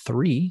analyst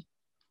 3.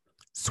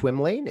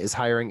 Swimlane is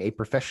hiring a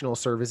professional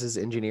services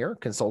engineer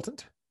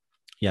consultant.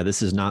 Yeah,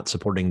 this is not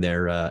supporting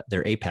their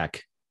APAC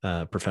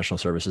professional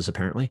services,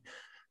 apparently.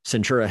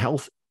 Centura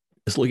Health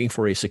is looking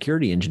for a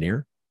security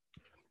engineer.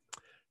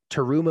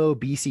 Terumo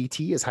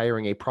BCT is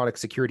hiring a product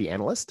security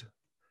analyst.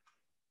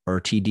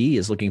 RTD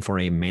is looking for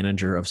a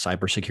manager of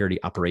cybersecurity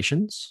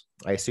operations.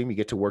 I assume you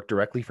get to work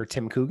directly for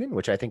Tim Coogan,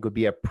 which I think would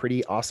be a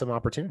pretty awesome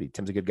opportunity.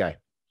 Tim's a good guy.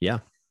 Yeah.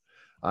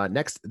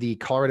 Next, the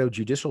Colorado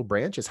Judicial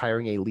Branch is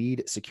hiring a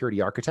lead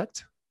security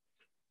architect.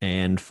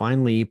 And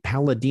finally,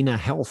 Paladina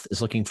Health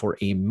is looking for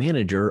a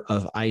manager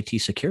of IT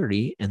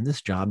security, and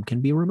this job can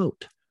be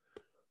remote.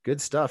 Good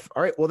stuff.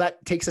 All right. Well,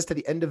 that takes us to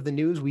the end of the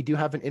news. We do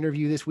have an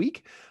interview this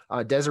week.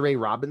 Desiree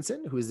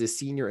Robinson, who is the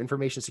Senior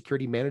Information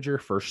Security Manager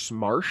for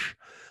SMARSH,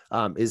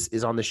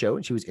 is on the show,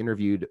 and she was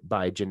interviewed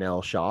by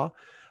Janelle Shaw.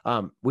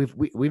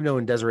 We've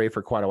known Desiree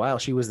for quite a while.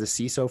 She was the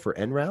CISO for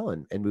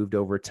NREL and moved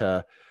over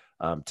to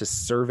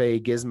Survey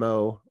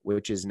Gizmo,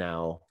 which is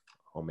now,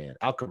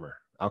 Alchemer.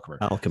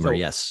 Alchemer,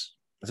 yes.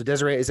 So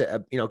Desiree is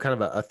a kind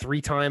of a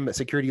 3-time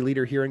security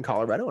leader here in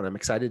Colorado, and I'm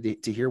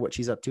excited to hear what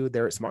she's up to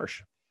there at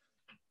SMARSH.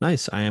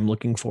 Nice. I am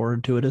looking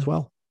forward to it as well.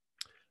 All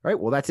right.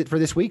 Well, that's it for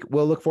this week.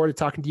 We'll look forward to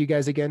talking to you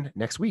guys again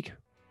next week.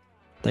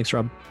 Thanks,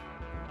 Rob.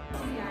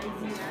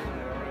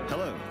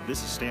 Hello,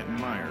 this is Stanton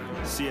Meyer,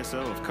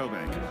 CSO of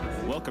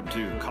CoBank. Welcome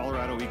to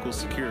Colorado Equals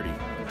Security,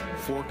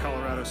 for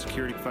Colorado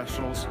security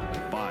professionals,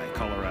 by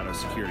Colorado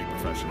security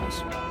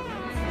professionals.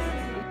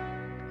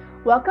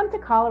 Welcome to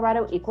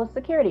Colorado Equals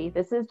Security.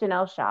 This is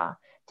Janelle Shaw.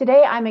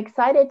 Today, I'm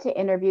excited to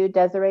interview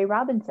Desiree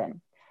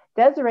Robinson.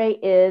 Desiree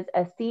is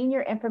a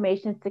Senior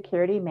Information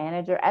Security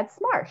Manager at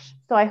SMARSH,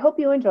 so I hope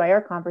you enjoy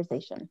our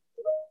conversation.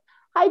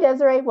 Hi,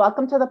 Desiree.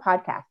 Welcome to the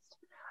podcast.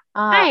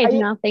 Hi,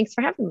 Janelle. Thanks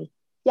for having me.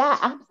 Yeah,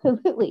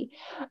 absolutely.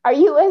 Are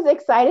you as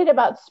excited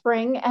about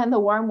spring and the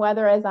warm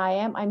weather as I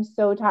am? I'm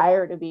so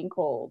tired of being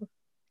cold.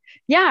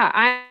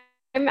 Yeah,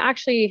 I'm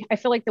actually, I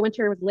feel like the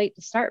winter was late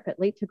to start, but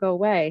late to go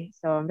away.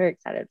 So I'm very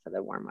excited for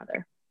the warm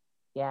weather.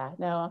 Yeah,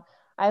 no,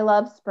 I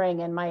love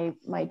spring, and my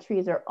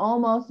trees are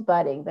almost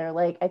budding. They're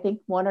like, I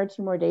think 1 or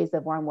 2 more days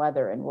of warm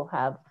weather and we'll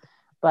have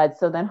buds.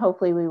 So then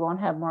hopefully we won't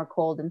have more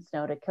cold and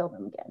snow to kill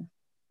them again.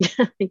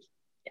 Yeah.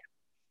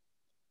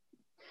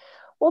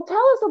 Well,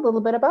 tell us a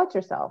little bit about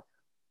yourself.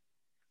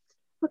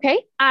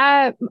 Okay.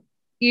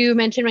 You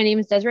mentioned my name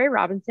is Desiree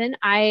Robinson.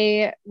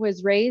 I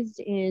was raised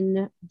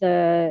in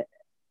the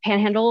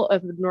panhandle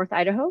of North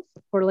Idaho,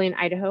 Coeur d'Alene,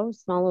 Idaho,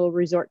 small little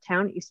resort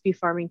town. It used to be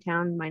farming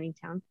town, mining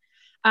town.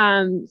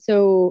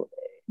 So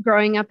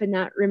growing up in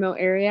that remote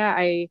area,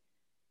 I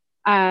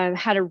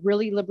had a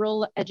really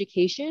liberal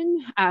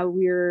education. I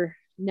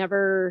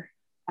never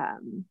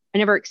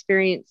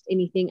experienced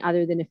anything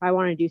other than if I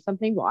want to do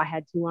something, well, I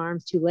had 2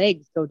 arms, 2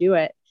 legs, go do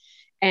it.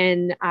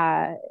 And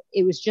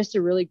it was just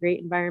a really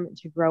great environment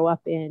to grow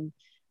up in.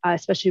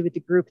 especially with the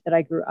group that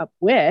I grew up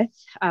with,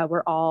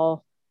 we're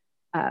all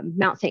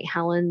Mount St.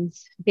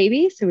 Helens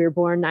babies. So we were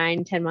born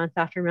 9-10 months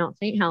after Mount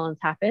St. Helens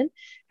happened.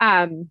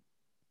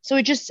 So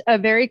it's just a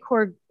very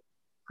core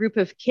group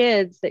of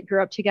kids that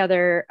grew up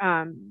together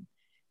and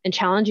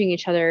challenging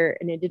each other.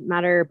 And it didn't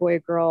matter boy or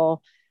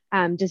girl,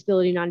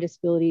 disability,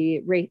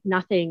 non-disability, race,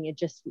 nothing. It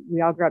just,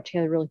 we all grew up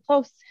together really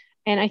close.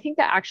 And I think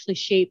that actually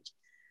shaped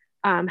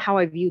how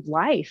I viewed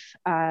life.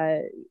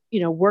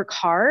 Work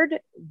hard,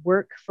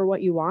 work for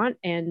what you want.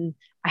 And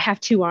I have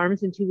 2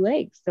 arms and 2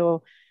 legs.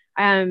 So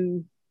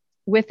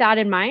with that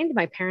in mind,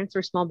 my parents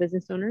were small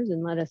business owners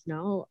and let us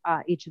know,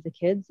 each of the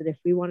kids, that if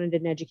we wanted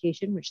an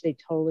education, which they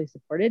totally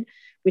supported,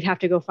 we'd have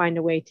to go find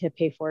a way to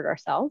pay for it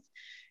ourselves.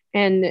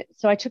 And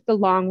so I took the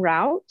long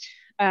route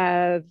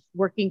of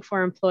working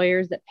for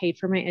employers that paid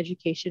for my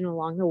education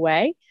along the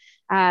way.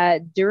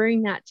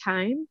 During that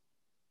time,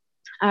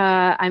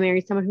 I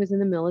married someone who was in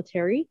the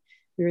military.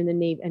 We were in a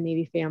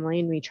Navy family,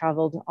 and we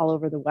traveled all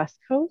over the West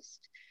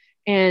Coast.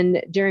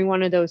 And during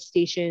one of those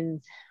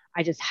stations,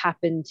 I just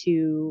happened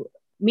to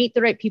meet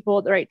the right people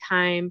at the right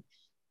time,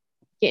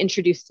 get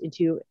introduced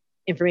into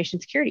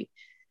information security.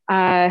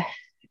 And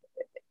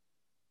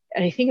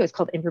I think it was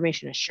called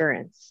information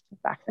assurance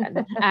back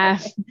then.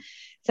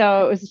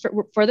 So it was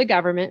for the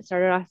government.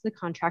 Started off as a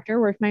contractor,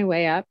 worked my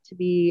way up to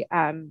be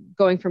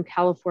going from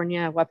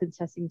California, weapons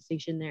testing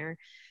station there,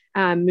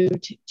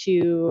 moved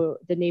to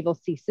the Naval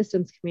Sea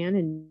Systems Command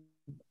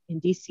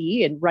in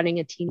DC and running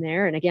a team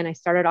there. And again, I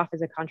started off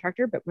as a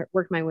contractor, but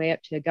worked my way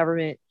up to a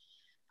government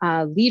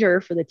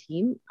leader for the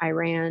team. I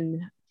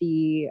ran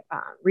the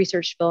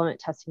research,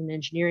 development, testing, and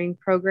engineering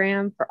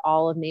program for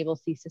all of Naval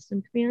Sea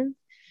System Command.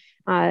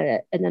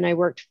 And then I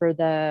worked for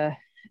the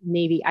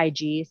Navy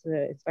IG, so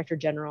the Inspector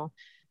General,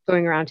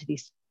 going around to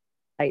these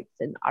sites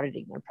and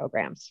auditing their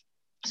programs.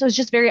 So it's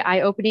just very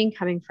eye-opening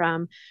coming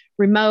from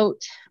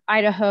remote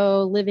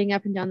Idaho, living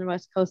up and down the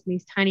West Coast in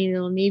these tiny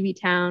little Navy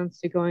towns,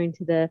 to going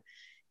to the,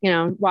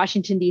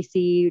 Washington,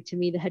 DC, to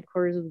me, the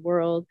headquarters of the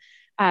world,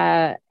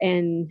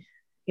 and,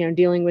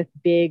 dealing with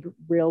big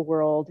real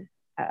world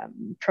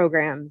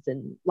programs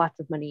and lots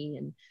of money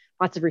and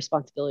lots of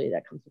responsibility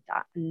that comes with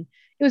that. And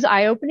it was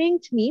eye-opening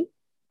to me.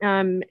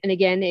 And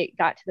again, it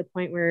got to the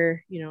point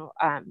where,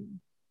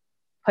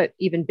 put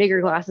even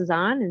bigger glasses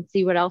on and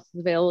see what else is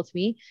available to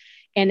me.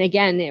 And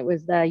again, it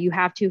was you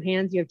have 2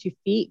 hands, you have 2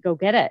 feet, go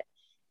get it.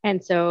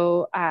 And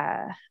so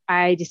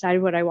I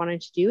decided what I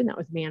wanted to do, and that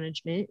was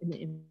management in the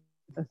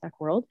InfoSec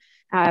world.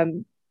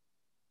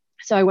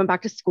 So I went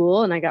back to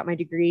school and I got my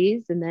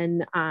degrees. And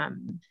then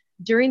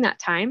during that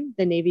time,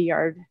 the Navy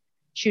Yard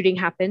shooting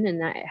happened,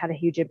 and that had a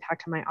huge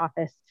impact on my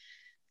office.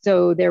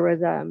 So there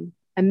was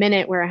a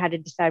minute where I had to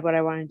decide what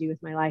I wanted to do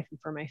with my life and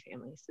for my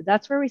family. So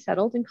that's where we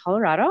settled in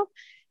Colorado.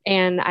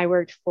 And I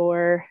worked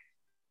for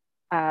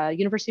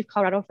University of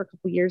Colorado for a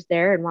couple of years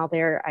there. And while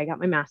there, I got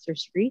my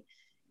master's degree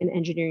in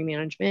engineering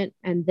management,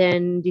 and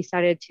then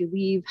decided to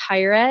leave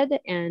higher ed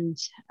and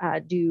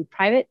do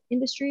private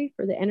industry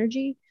for the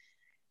energy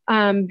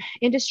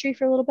industry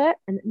for a little bit,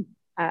 and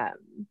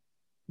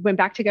went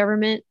back to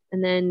government,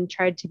 and then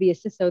tried to be a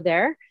CISO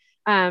there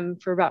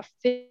for about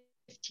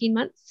 15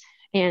 months.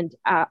 And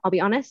I'll be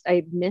honest,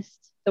 I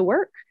missed the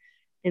work.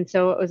 And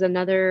so it was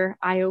another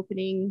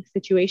eye-opening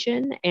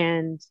situation,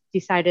 and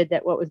decided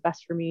that what was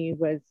best for me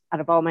was, out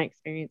of all my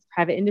experience,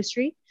 private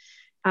industry.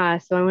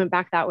 So I went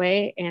back that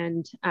way,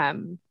 and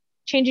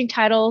changing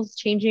titles,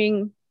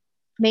 changing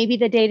maybe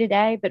the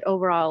day-to-day, but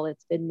overall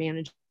it's been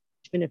management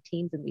of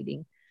teams and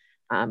leading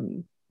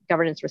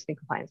governance, risk, and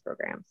compliance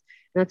programs.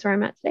 And that's where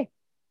I'm at today.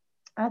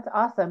 That's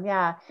awesome.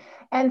 Yeah.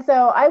 And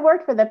so I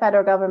worked for the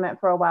federal government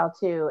for a while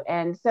too.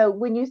 And so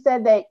when you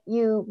said that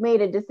you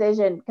made a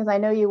decision, because I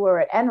know you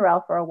were at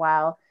NREL for a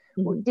while,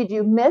 did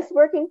you miss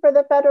working for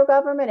the federal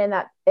government,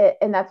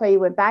 and that's why you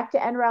went back to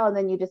NREL, and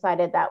then you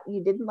decided that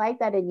you didn't like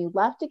that and you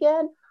left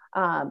again?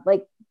 How do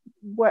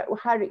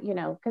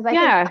because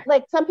I think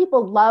like some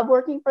people love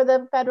working for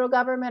the federal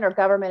government or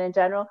government in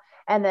general.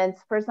 And then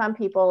for some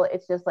people,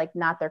 it's just like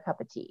not their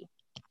cup of tea.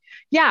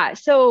 Yeah.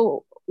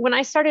 So when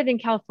I started in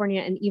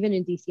California and even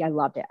in DC, I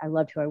loved it. I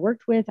loved who I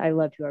worked with. I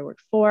loved who I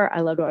worked for.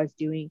 I loved what I was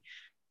doing.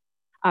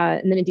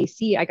 And then in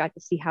DC, I got to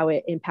see how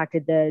it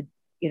impacted the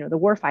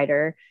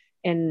warfighter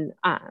and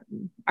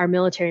our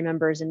military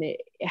members. And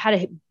it had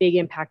a big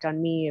impact on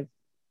me of,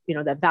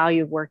 the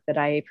value of work that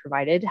I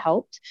provided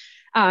helped.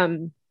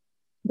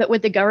 But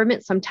with the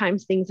government,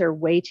 sometimes things are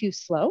way too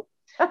slow.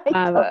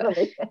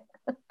 Totally.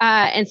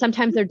 And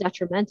sometimes they're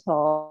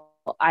detrimental.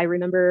 I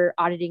remember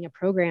auditing a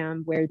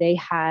program where they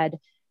had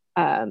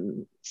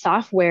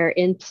software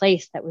in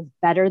place that was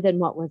better than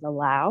what was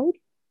allowed.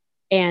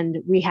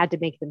 And we had to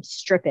make them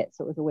strip it.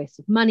 So it was a waste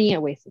of money,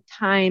 a waste of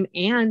time,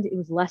 and it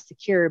was less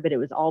secure, but it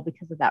was all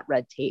because of that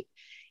red tape.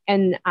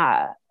 And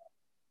I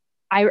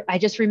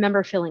just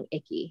remember feeling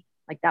icky,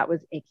 like that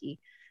was icky.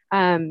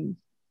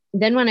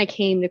 Then when I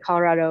came to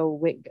Colorado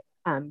with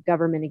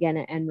government again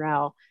at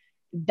NREL,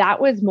 that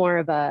was more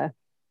of a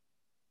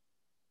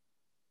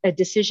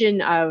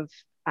decision of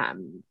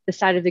the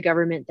side of the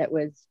government that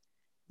was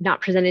not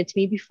presented to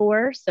me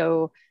before.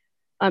 So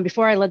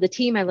before I led the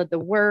team, I led the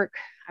work.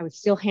 I was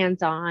still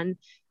hands-on.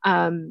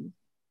 At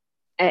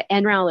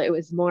NREL, it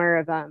was more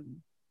of, I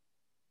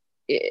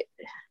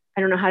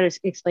don't know how to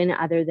explain it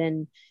other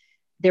than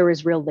there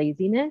was real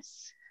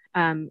laziness.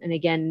 And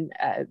again,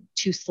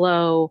 too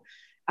slow.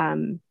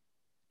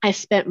 I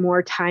spent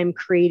more time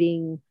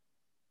creating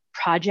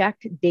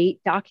project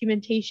date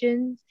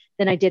documentations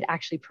than I did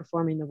actually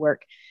performing the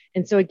work.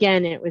 And so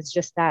again, it was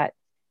just that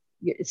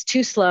it's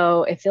too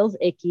slow. It feels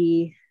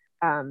icky.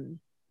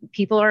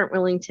 People aren't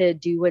willing to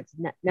do what's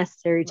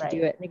necessary to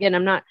do it. And again,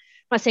 I'm not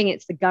saying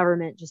it's the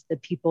government, just the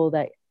people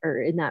that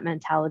are in that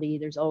mentality.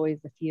 There's always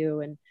a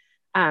few. And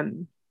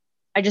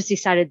I just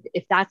decided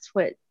if that's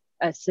what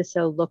a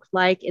CISO looked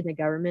like in the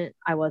government,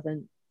 I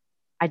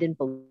didn't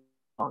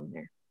belong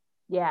there.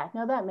 Yeah,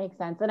 no, that makes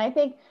sense. And I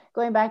think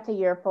going back to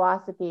your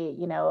philosophy,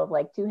 of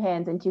like 2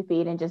 hands and 2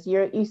 feet, and just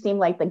you seem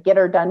like the get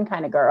her done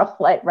kind of girl,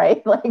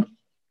 right? Like,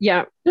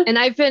 yeah. And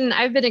I've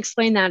been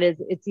explained that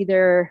it's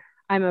either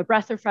I'm a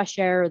breath of fresh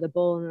air or the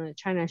bull in the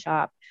china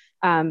shop,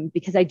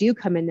 because I do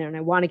come in there and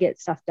I want to get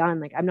stuff done.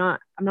 Like I'm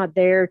not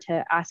there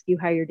to ask you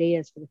how your day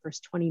is for the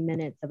first 20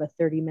 minutes of a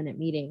 30-minute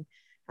meeting.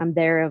 I'm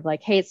there of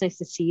like, hey, it's nice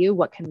to see you.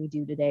 What can we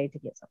do today to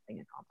get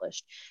something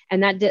accomplished?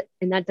 And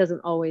that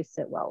doesn't always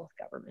sit well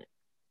with government.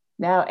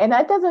 No, and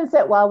that doesn't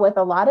sit well with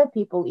a lot of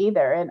people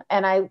either. And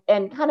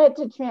kind of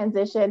to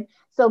transition,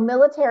 so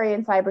military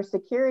and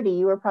cybersecurity,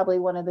 you were probably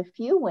one of the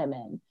few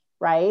women,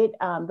 right?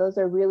 Those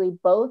are really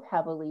both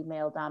heavily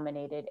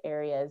male-dominated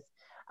areas.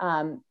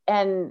 And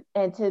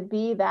to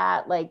be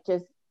that, like,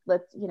 just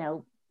let's,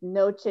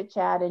 no chit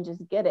chat and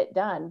just get it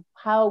done.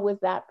 How was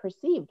that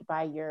perceived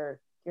by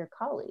your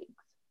colleagues?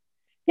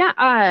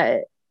 Yeah,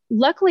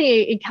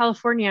 luckily in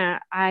California,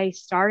 I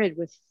started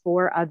with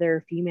 4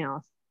 other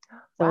females.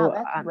 So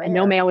wow, and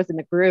no male was in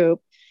the group,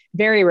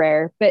 very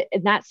rare. But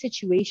in that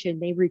situation,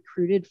 they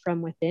recruited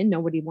from within.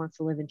 Nobody wants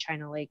to live in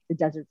China Lake, the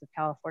deserts of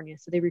California.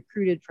 So they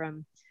recruited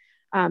from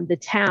the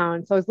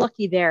town. So I was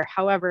lucky there.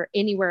 However,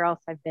 anywhere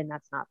else I've been,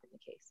 that's not been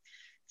the case.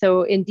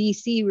 So in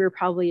DC, we were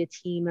probably a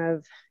team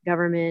of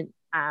government,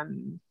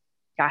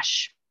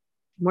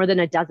 more than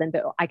a dozen,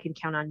 but I can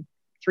count on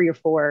 3 or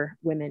 4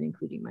 women,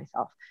 including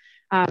myself,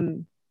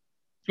 in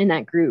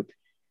that group.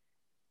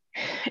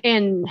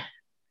 And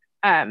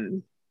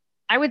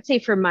I would say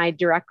for my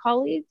direct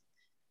colleagues,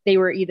 they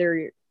were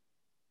either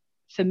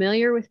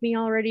familiar with me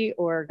already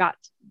or got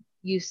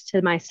used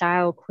to my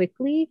style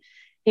quickly.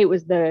 It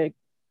was the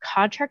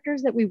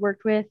contractors that we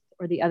worked with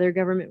or the other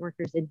government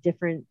workers in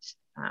different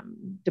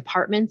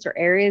departments or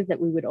areas that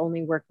we would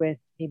only work with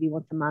maybe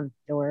once a month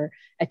or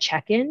a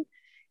check-in.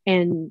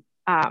 And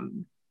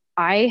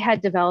I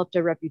had developed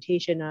a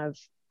reputation of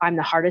I'm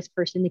the hardest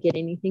person to get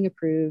anything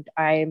approved.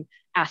 I'm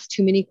asked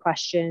too many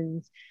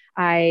questions.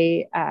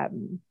 I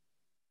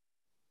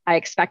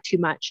expect too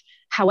much.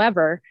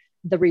 However,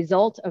 the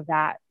result of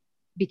that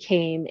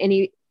became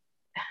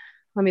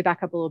let me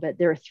back up a little bit.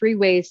 There are 3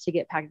 ways to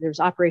get packaged. There's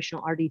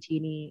operational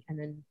RDT&E and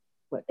then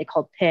what they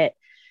called PIT.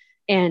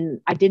 And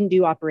I didn't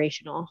do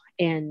operational,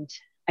 and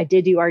I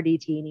did do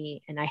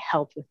RDT&E, and I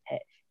helped with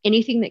PIT.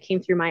 Anything that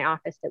came through my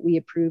office that we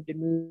approved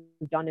and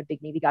moved on to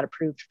Big Navy got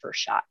approved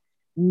first shot.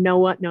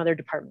 No other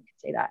department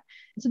could say that.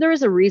 And so there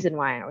was a reason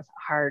why I was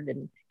hard,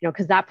 and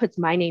because that puts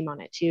my name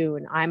on it too,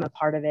 and I'm a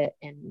part of it,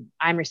 and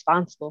I'm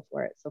responsible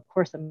for it. So of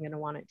course I'm going to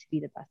want it to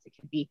be the best it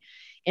can be.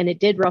 And it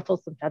did ruffle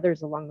some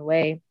feathers along the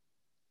way,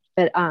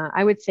 but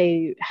I would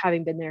say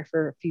having been there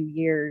for a few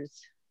years,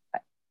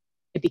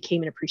 it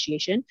became an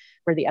appreciation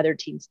where the other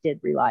teams did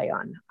rely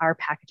on our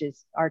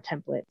packages, our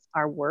templates,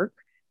 our work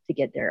to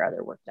get their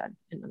other work done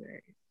in other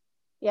areas.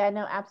 Yeah,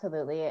 no,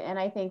 absolutely. And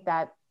I think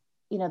that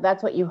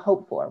that's what you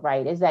hope for,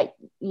 right? Is that,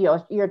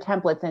 your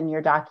templates and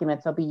your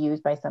documents will be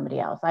used by somebody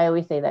else. I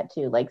always say that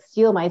too, like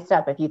steal my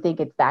stuff. If you think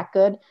it's that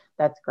good,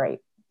 that's great.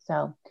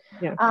 So,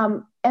 yeah.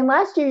 And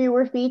last year you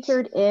were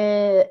featured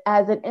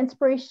as an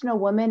inspirational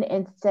woman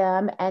in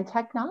STEM and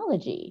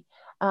technology.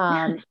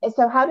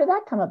 So how did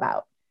that come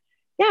about?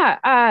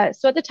 Yeah.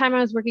 So at the time I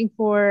was working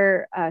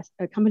for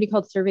a company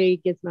called Survey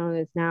Gizmo,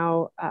 that's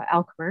now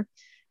Alchemer.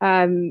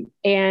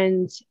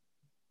 And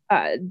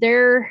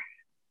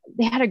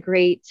they had a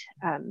great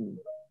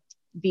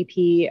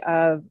VP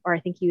or I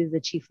think he was the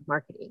chief of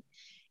marketing.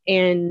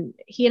 And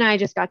he and I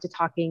just got to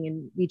talking,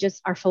 and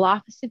our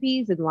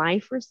philosophies in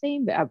life were the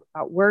same, but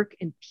about work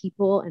and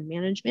people and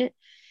management.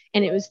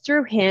 And it was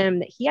through him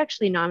that he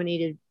actually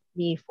nominated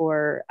me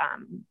for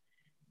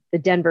the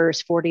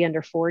Denver's 40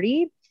 under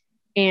 40.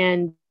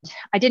 And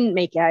I didn't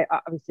make it. I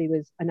obviously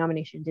was a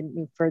nomination, didn't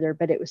move further,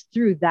 but it was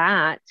through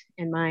that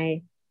and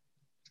my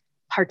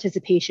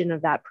participation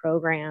of that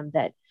program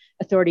that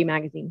Authority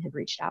Magazine had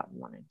reached out and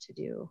wanted to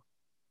do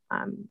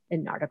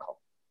an article.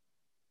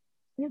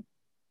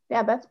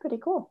 Yeah, that's pretty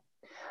cool.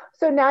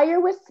 So now you're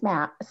with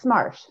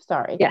Smarsh,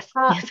 sorry. Yes.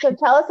 So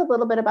tell us a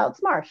little bit about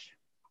Smarsh.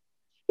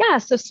 Yeah,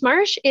 so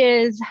Smarsh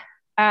is,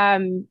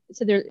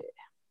 the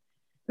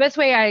best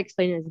way I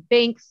explain it is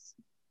banks,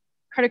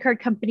 credit card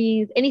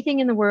companies, anything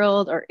in the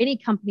world or any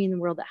company in the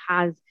world that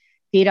has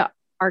data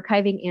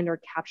archiving and or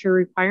capture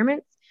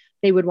requirements,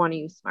 they would want to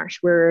use Smarsh.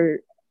 We're,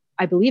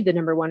 I believe, the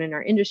number one in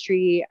our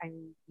industry,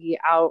 and we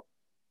out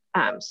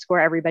score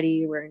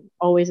everybody. We're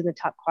always in the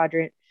top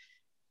quadrant.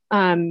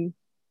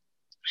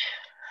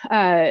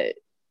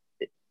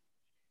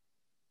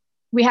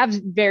 We have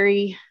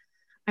very,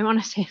 I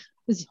want to say,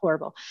 this is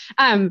horrible.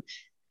 I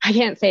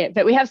can't say it,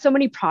 but we have so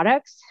many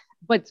products.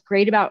 What's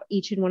great about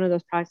each and one of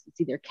those products,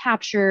 it's either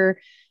capture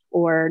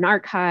or an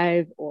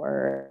archive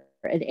or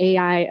an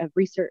AI of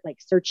research, like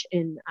search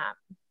and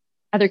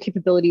other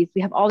capabilities.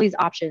 We have all these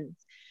options.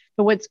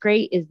 But what's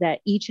great is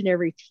that each and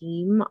every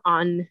team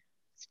on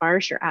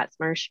Smarsh or at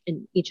Smarsh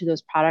in each of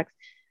those products,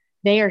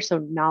 they are so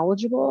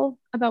knowledgeable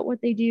about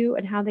what they do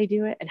and how they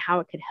do it and how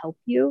it could help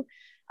you.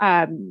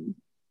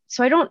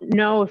 So I don't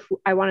know if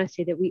I want to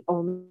say that we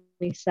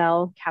only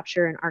sell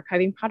capture and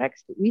archiving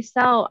products, but we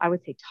sell, I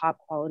would say, top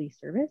quality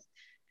service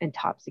and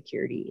top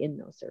security in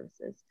those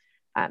services.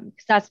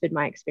 Because that's been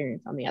my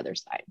experience on the other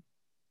side.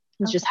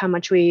 It's just how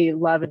much we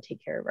love and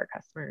take care of our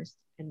customers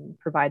and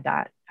provide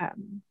that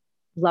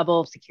level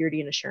of security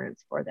and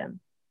assurance for them.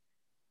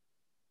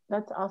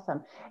 That's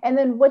awesome. And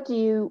then what's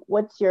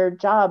your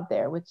job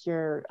there? What's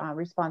your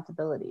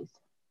responsibilities?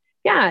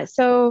 Yeah,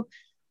 so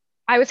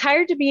I was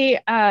hired to be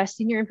a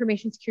senior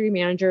information security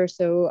manager.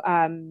 So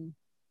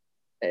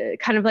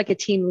kind of like a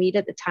team lead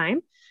at the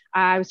time.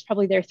 I was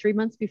probably there 3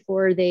 months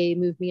before they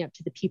moved me up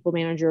to the people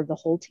manager of the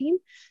whole team.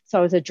 So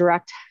I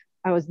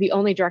was the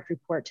only direct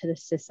report to the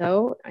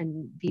CISO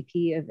and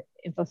VP of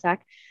InfoSec.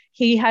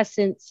 He has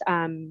since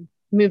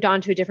moved on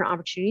to a different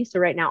opportunity. So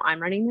right now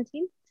I'm running the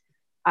team.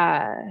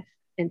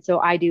 And so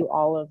I do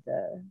all of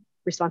the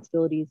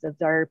responsibilities of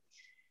our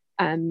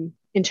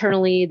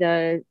internally,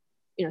 the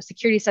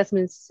security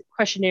assessments,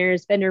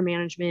 questionnaires, vendor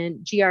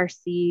management,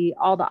 GRC,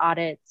 all the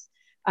audits.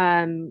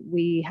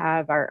 We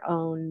have our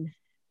own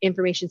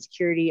information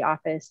security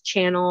office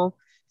channel,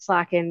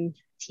 Slack and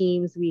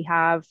Teams. We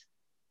have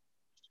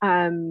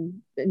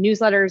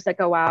newsletters that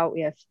go out.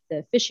 We have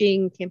the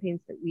phishing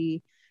campaigns that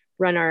we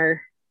run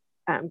our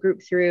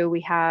group through.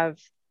 We have,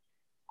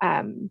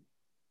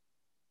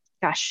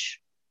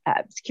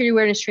 security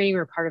awareness training.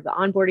 We're part of the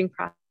onboarding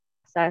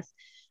process.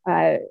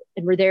 And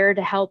we're there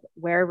to help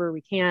wherever we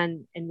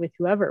can and with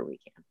whoever we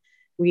can.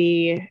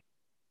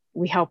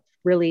 We help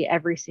really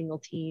every single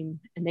team,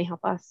 and they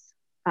help us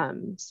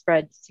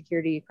spread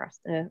security across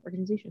the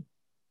organization.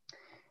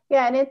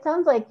 Yeah, and it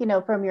sounds like,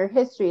 from your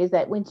history, is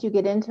that once you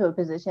get into a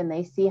position,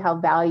 they see how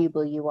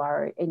valuable you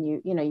are,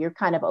 and you're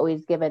kind of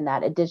always given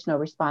that additional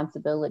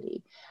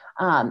responsibility.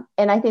 And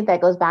I think that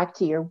goes back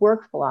to your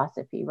work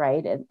philosophy,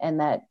 right? And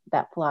that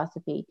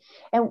philosophy.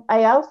 And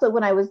I also,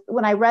 when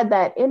I read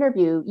that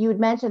interview, you had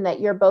mentioned that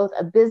you're both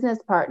a business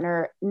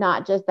partner,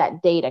 not just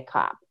that data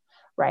cop,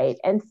 right?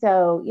 And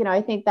so,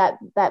 I think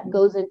that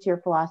goes into your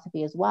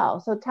philosophy as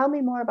well. So tell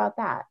me more about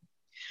that.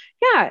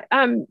 Yeah.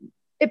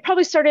 It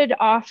probably started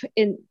off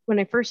when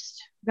I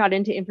first got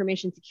into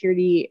information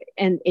security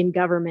and in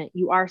government,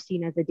 you are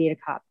seen as a data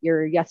cop.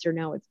 You're yes or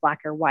no, it's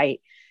black or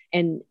white.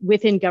 And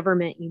within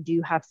government, you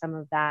do have some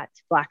of that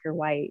black or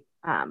white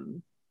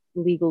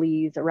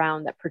legalese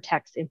around that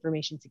protects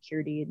information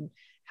security and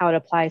how it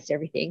applies to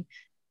everything.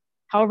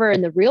 However,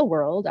 in the real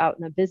world, out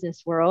in the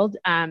business world,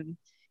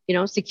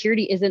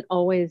 security isn't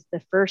always the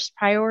first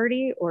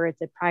priority, or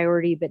it's a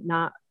priority, but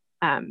not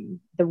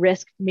the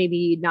risk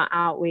maybe not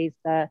outweighs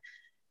the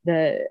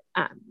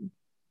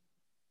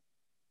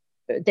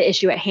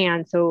issue at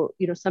hand. So,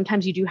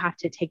 sometimes you do have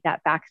to take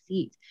that back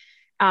seat.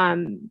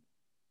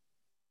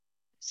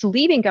 So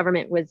leaving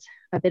government was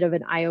a bit of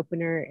an eye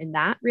opener in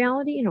that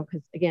reality,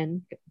 because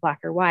again, black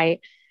or white.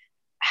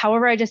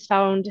 However, I just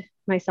found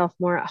myself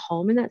more at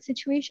home in that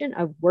situation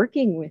of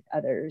working with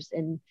others,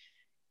 and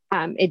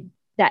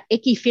that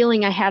icky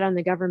feeling I had on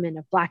the government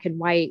of black and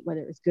white, whether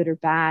it was good or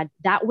bad,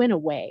 that went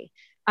away.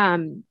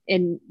 And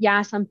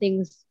yeah, some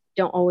things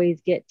don't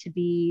always get to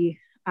be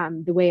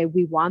the way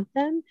we want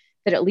them,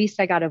 but at least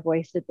I got a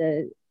voice at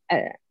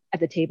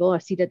the table, a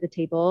seat at the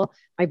table.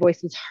 My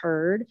voice was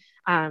heard.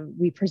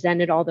 We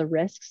presented all the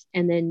risks,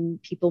 and then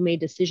people made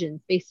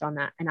decisions based on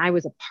that. And I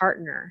was a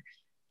partner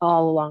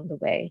all along the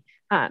way.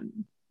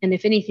 And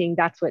if anything,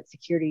 that's what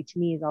security to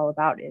me is all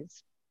about,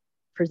 is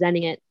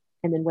presenting it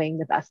and then weighing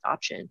the best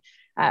option.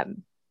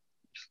 And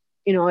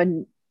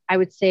I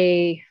would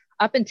say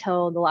up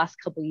until the last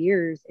couple of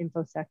years,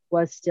 InfoSec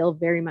was still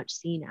very much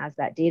seen as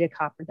that data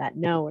cop, or that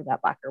no, or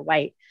that black or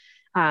white.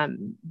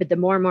 But the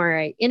more and more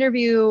I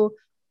interview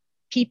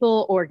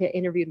people or get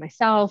interviewed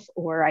myself,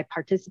 or I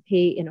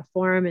participate in a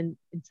forum in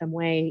some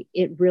way,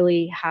 it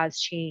really has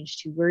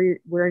changed to we're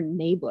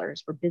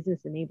enablers, we're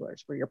business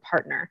enablers, we're your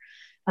partner.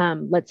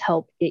 Let's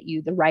help get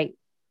you the right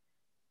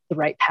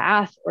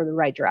path or the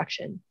right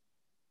direction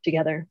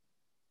together.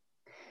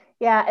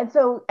 Yeah. And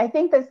so I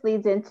think this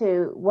leads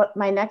into what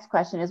my next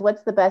question is: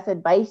 what's the best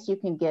advice you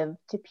can give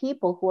to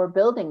people who are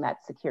building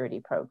that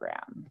security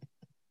program?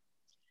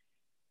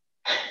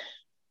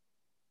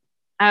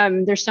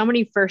 There's so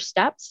many first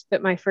steps,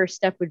 but my first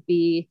step would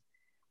be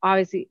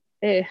obviously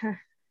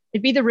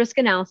it'd be the risk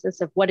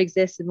analysis of what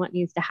exists and what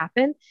needs to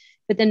happen.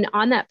 But then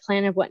on that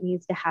plan of what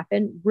needs to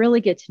happen,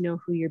 really get to know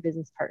who your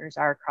business partners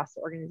are across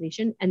the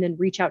organization, and then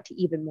reach out to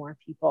even more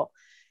people.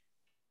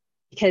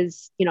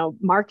 Because,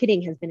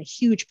 marketing has been a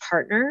huge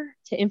partner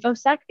to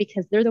InfoSec,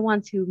 because they're the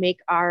ones who make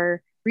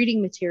our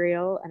reading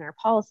material and our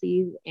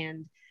policies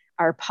and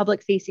our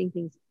public facing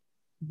things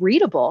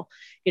readable.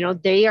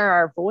 They are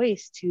our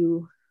voice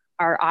to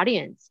our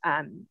audience.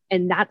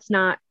 And that's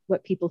not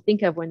what people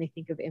think of when they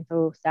think of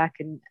InfoSec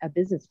and a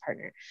business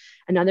partner.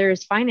 Another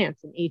is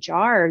finance and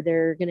HR.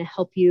 They're going to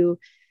help you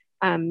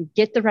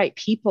get the right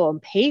people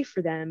and pay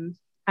for them,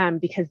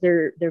 because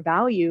their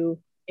value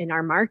in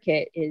our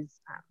market is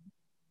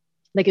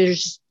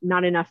there's just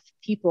not enough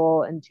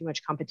people and too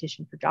much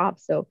competition for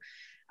jobs. So,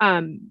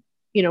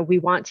 we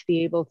want to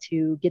be able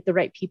to get the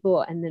right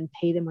people and then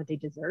pay them what they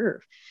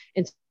deserve.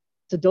 And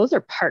so those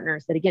are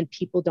partners that, again,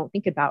 people don't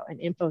think about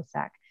in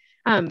InfoSec.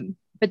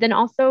 But then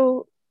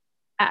also,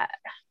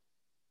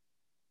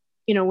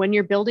 when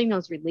you're building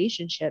those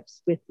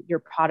relationships with your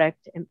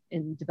product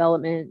and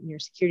development and your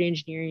security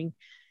engineering,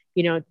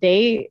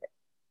 they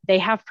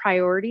have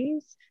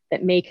priorities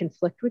that may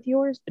conflict with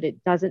yours, but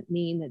it doesn't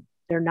mean that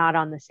they're not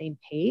on the same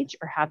page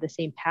or have the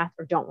same path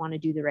or don't want to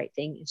do the right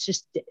thing. It's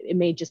just, it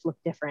may just look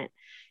different,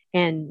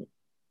 and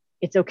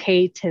it's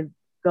okay to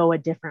go a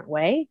different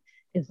way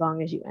as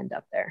long as you end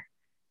up there.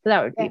 So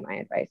that would be my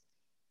advice.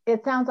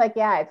 It sounds like,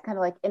 it's kind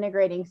of like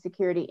integrating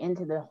security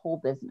into the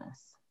whole business.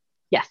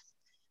 Yes.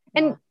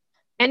 And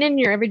in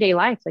your everyday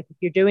life, like if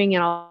you're doing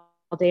it all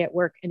day at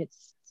work and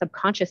it's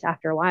subconscious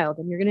after a while,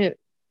 then you're going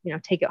to,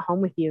 take it home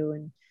with you.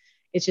 And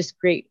it's just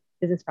great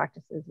business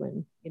practices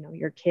when,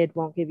 your kid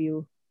won't give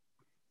you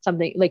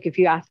something. Like if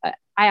you ask,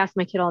 I ask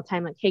my kid all the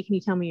time, like, hey, can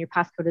you tell me your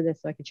passcode to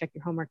this so I can check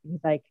your homework? And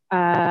he's like,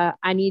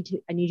 I need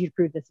you to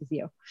prove this is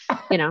you,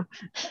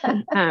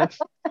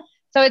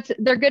 So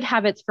they're good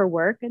habits for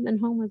work and then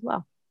home as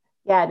well.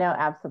 Yeah, no,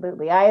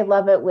 absolutely. I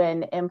love it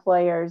when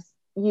employers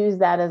use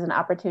that as an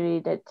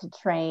opportunity to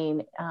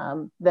train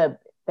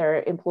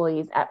their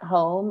employees at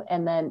home,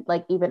 and then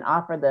like even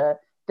offer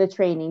the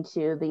training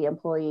to the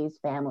employees'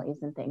 families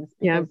and things,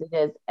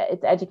 because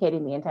it's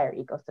educating the entire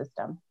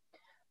ecosystem.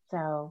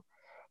 So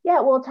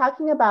well,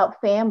 talking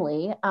about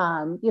family,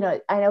 I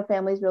know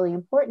family is really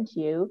important to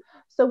you.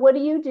 So what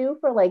do you do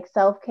for like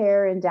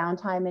self-care and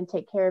downtime and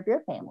take care of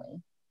your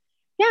family?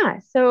 Yeah.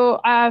 So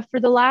for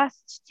the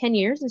last 10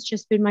 years, it's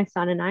just been my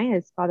son and I.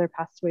 His father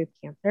passed away of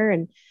cancer.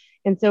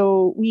 And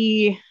so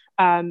we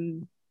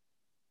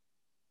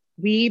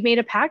made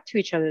a pact to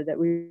each other that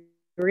we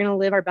were going to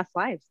live our best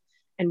lives,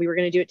 and we were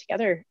going to do it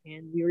together,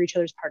 and we were each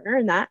other's partner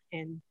in that.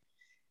 And,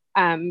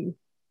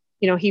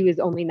 he was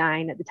only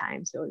 9 at the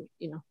time. So,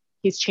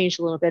 he's changed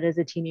a little bit as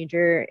a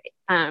teenager,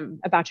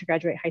 about to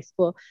graduate high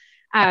school.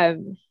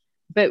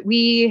 But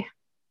we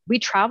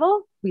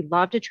travel. We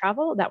love to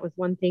travel. That was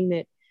one thing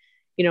that,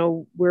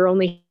 we're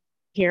only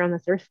here on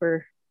this earth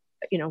for,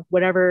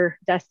 whatever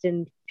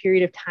destined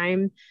period of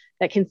time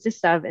that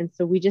consists of. And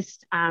so we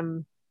just,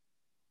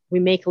 we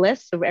make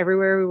lists of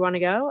everywhere we want to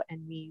go,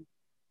 and we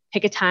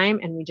pick a time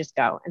and we just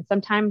go. And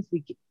sometimes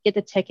we get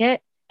the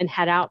ticket and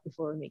head out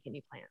before we make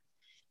any plans.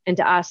 And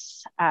to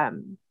us,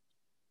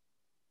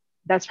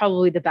 that's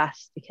probably the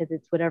best, because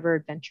it's whatever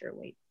adventure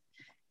awaits,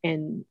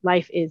 and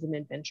life is an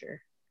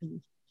adventure,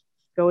 and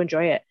go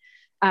enjoy it.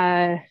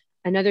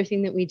 Another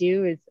thing that we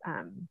do is,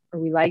 or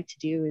we like to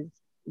do, is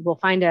we'll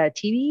find a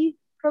TV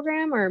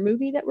program or a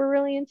movie that we're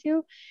really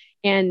into.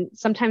 And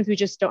sometimes we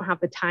just don't have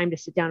the time to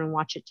sit down and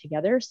watch it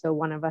together. So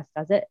one of us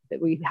does it,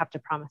 but we have to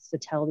promise to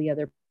tell the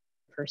other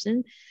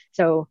person.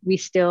 So we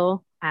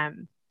still, I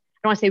don't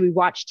want to say we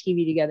watch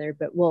TV together,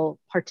 but we'll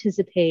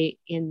participate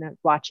in the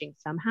watching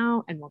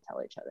somehow, and we'll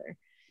tell each other.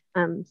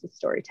 So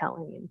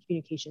storytelling and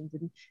communications.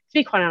 And to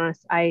be quite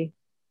honest, I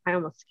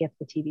almost skip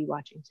the TV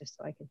watching just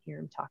so I can hear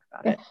him talk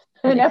about it.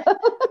 I know.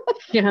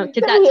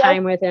 Get that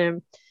time with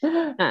him.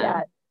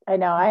 Yeah, I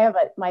know.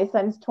 My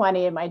son's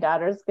 20 and my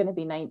daughter's going to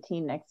be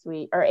 19 next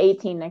week, or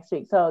 18 next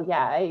week. So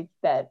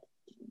that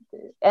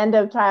end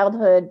of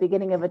childhood,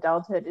 beginning of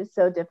adulthood is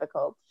so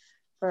difficult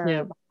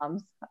for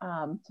moms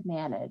to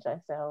manage.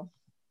 So,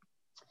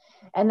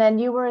 and then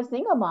you were a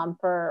single mom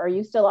or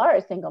you still are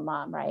a single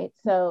mom, right?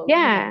 So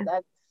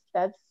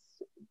that's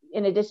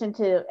in addition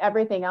to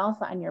everything else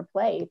on your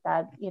plate,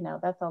 that's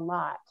a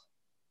lot.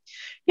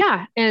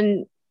 Yeah.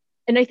 And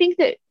I think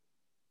that,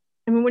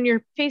 when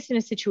you're faced in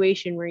a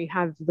situation where you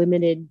have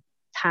limited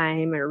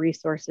time or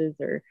resources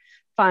or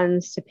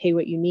funds to pay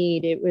what you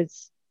need, it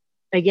was,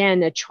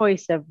 again, a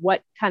choice of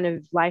what kind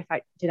of life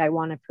did I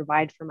want to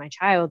provide for my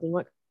child, and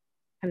what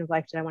kind of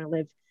life did I want to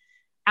live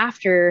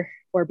after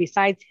or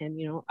besides him,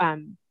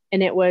 and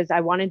it was,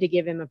 I wanted to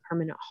give him a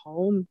permanent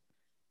home.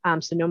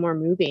 So no more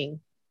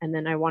moving. And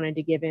then I wanted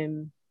to give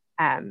him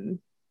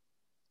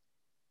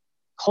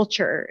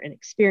culture and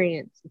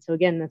experience. And so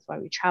again, that's why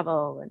we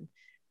travel.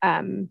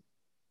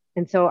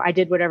 And so I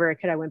did whatever I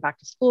could. I went back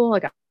to school. I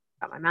got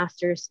my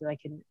master's so I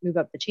can move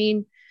up the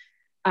chain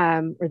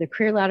or the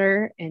career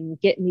ladder and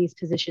get in these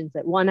positions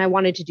that, one, I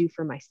wanted to do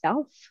for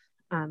myself.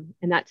 And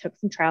that took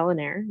some trial and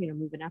error,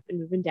 moving up and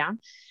moving down,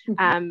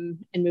 and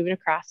moving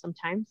across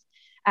sometimes.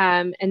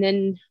 And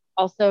then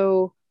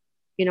also,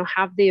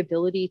 have the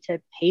ability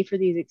to pay for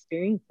these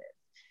experiences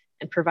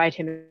and provide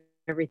him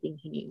everything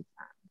he needs.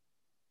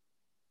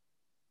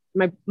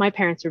 My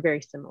parents are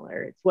very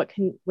similar. It's what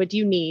do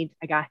you need?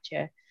 I got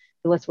you.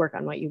 But let's work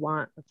on what you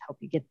want. Let's help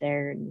you get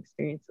there and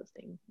experience those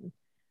things.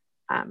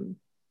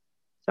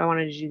 So I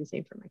wanted to do the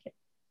same for my kids.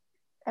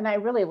 And I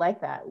really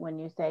like that when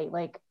you say,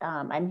 like,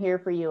 I'm here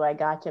for you, I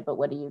got you, but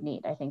what do you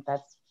need? I think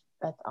that's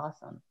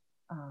awesome.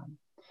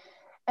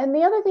 And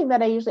the other thing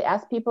that I usually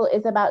ask people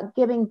is about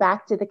giving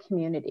back to the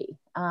community.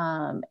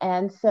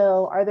 And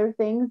so are there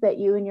things that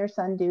you and your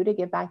son do to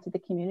give back to the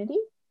community?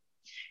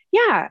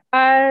 Yeah.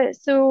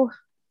 So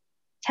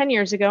 10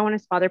 years ago, when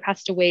his father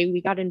passed away,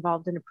 we got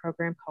involved in a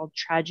program called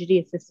Tragedy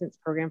Assistance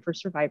Program for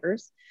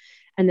Survivors.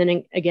 And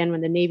then again,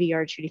 when the Navy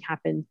Yard shooting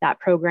happened, that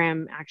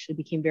program actually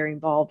became very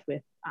involved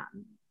with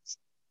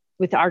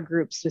our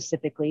group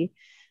specifically,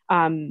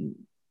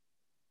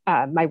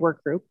 my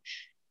work group.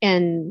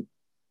 And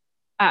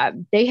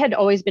they had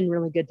always been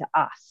really good to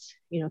us,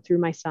 through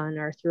my son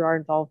or through our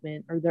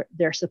involvement or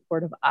their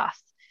support of us.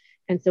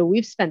 And so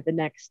we've spent the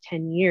next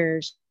 10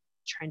 years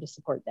trying to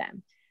support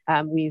them.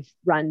 We've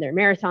run their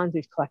marathons,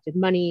 we've collected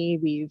money,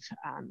 we've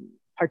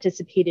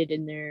participated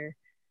in their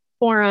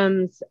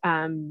forums,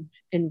 and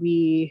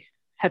we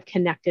have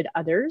connected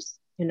others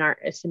in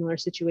a similar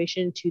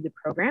situation to the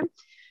program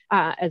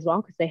as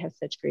well, because they have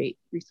such great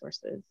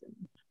resources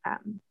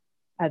and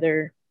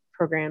other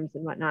programs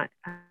and whatnot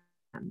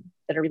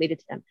that are related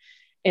to them.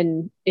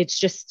 And it's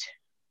just,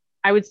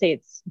 I would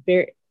say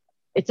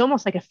it's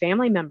almost like a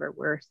family member.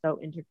 We're so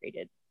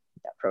integrated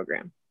with that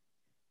program.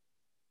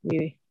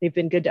 They've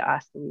been good to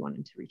us, so we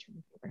wanted to return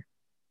the favor.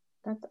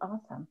 That's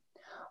awesome.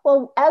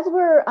 Well, as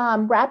we're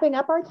wrapping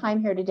up our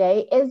time here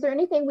today, is there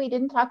anything we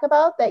didn't talk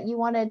about that you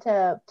wanted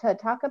to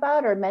talk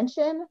about or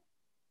mention?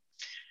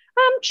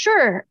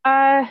 Sure.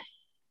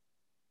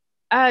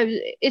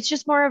 It's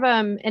just more of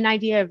an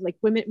idea of like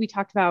women. We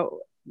talked about,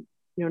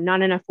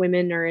 not enough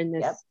women are in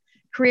this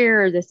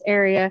career or this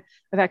area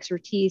of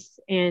expertise.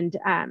 And,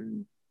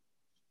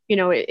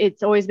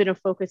 it's always been a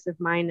focus of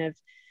mine of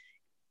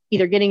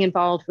either getting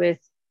involved with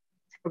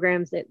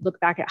programs that look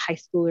back at high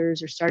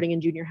schoolers or starting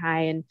in junior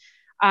high.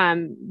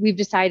 And we've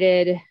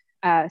decided,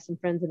 some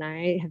friends and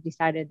I have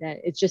decided that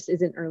it just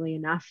isn't early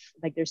enough.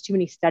 Like there's too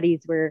many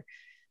studies where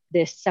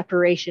this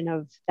separation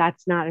of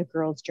that's not a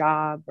girl's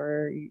job,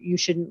 or you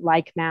shouldn't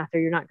like math, or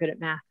you're not good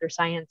at math or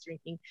science or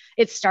anything.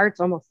 It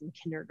starts almost in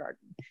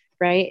kindergarten,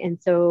 right?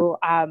 And so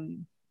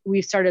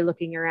we've started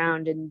looking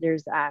around, and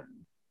there's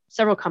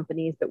several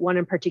companies, but one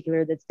in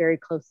particular that's very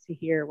close to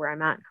here where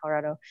I'm at in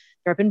Colorado.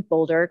 They're up in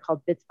Boulder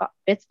called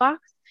Bitsbox,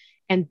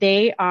 and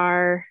they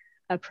are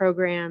a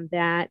program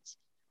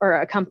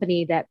or a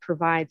company that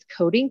provides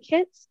coding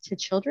kits to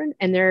children.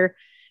 And they're,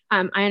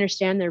 I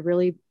understand they're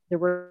working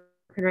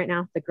right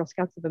now with the Girl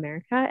Scouts of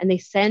America, and they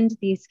send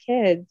these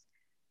kids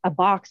a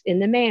box in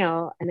the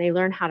mail and they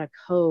learn how to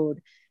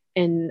code.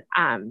 And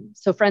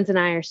so friends and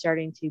I are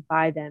starting to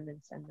buy them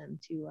and send them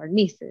to our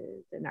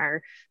nieces and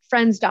our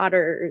friends'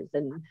 daughters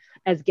and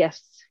as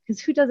gifts,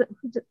 because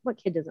what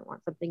kid doesn't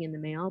want something in the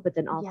mail, but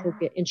then also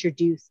get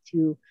introduced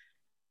to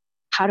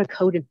how to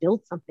code and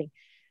build something.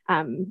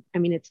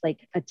 It's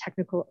like a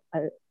technical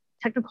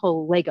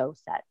Lego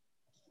set.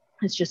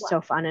 It's just so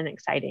fun and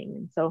exciting.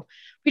 And so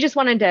we just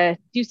wanted to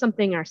do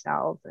something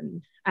ourselves.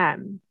 And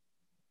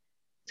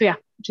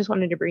just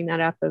wanted to bring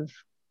that up of,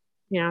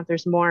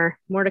 there's more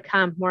to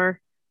come, more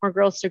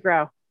girls to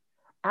grow.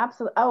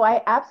 Absolutely. Oh,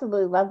 I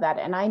absolutely love that.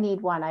 And I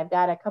need one. I've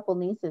got a couple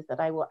nieces that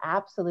I will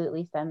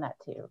absolutely send that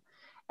to.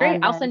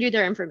 Great. I'll send you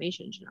their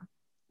information, Janelle.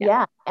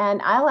 Yeah.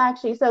 And I'll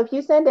actually, so if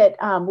you send it,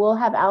 we'll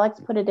have Alex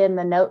put it in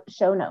the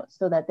show notes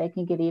so that they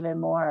can get even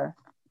more.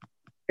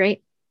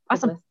 Great.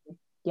 Awesome. Publicity.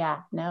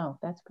 Yeah, no,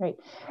 that's great.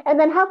 And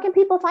then how can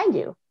people find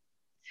you?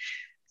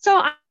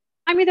 So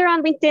I'm either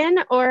on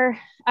LinkedIn or,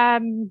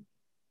 I'm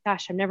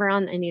never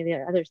on any of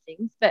the other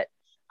things, but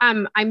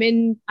I'm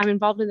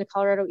involved in the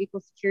Colorado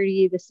Equal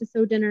Security, the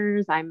CISO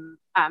dinners. I'm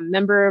a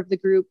member of the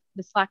group,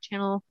 the Slack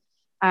channel.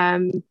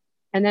 And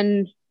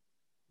then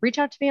reach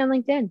out to me on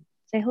LinkedIn,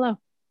 say hello.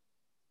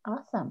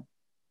 Awesome.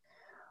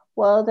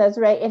 Well,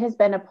 Desiree, it has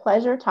been a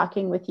pleasure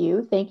talking with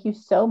you. Thank you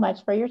so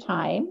much for your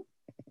time.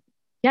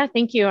 Yeah,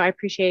 thank you. I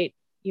appreciate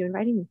you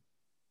inviting me.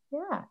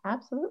 Yeah,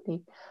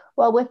 absolutely.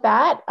 Well, with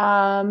that,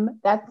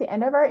 that's the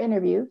end of our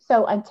interview.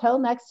 So until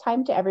next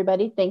time to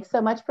everybody, thanks so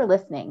much for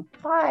listening.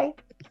 Bye.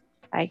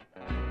 Bye.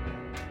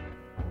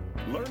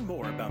 Learn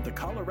more about the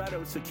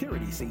Colorado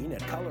security scene at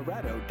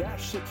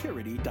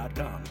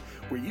colorado-security.com,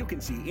 where you can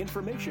see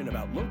information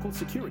about local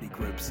security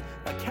groups,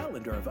 a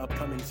calendar of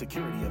upcoming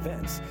security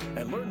events,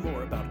 and learn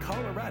more about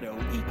Colorado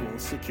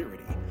Equals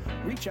Security.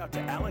 Reach out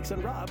to Alex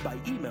and Rob by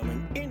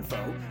emailing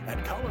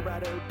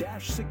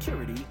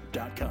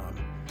info@colorado-security.com.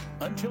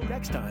 Until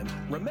next time,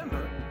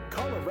 remember,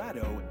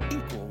 Colorado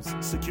equals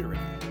security.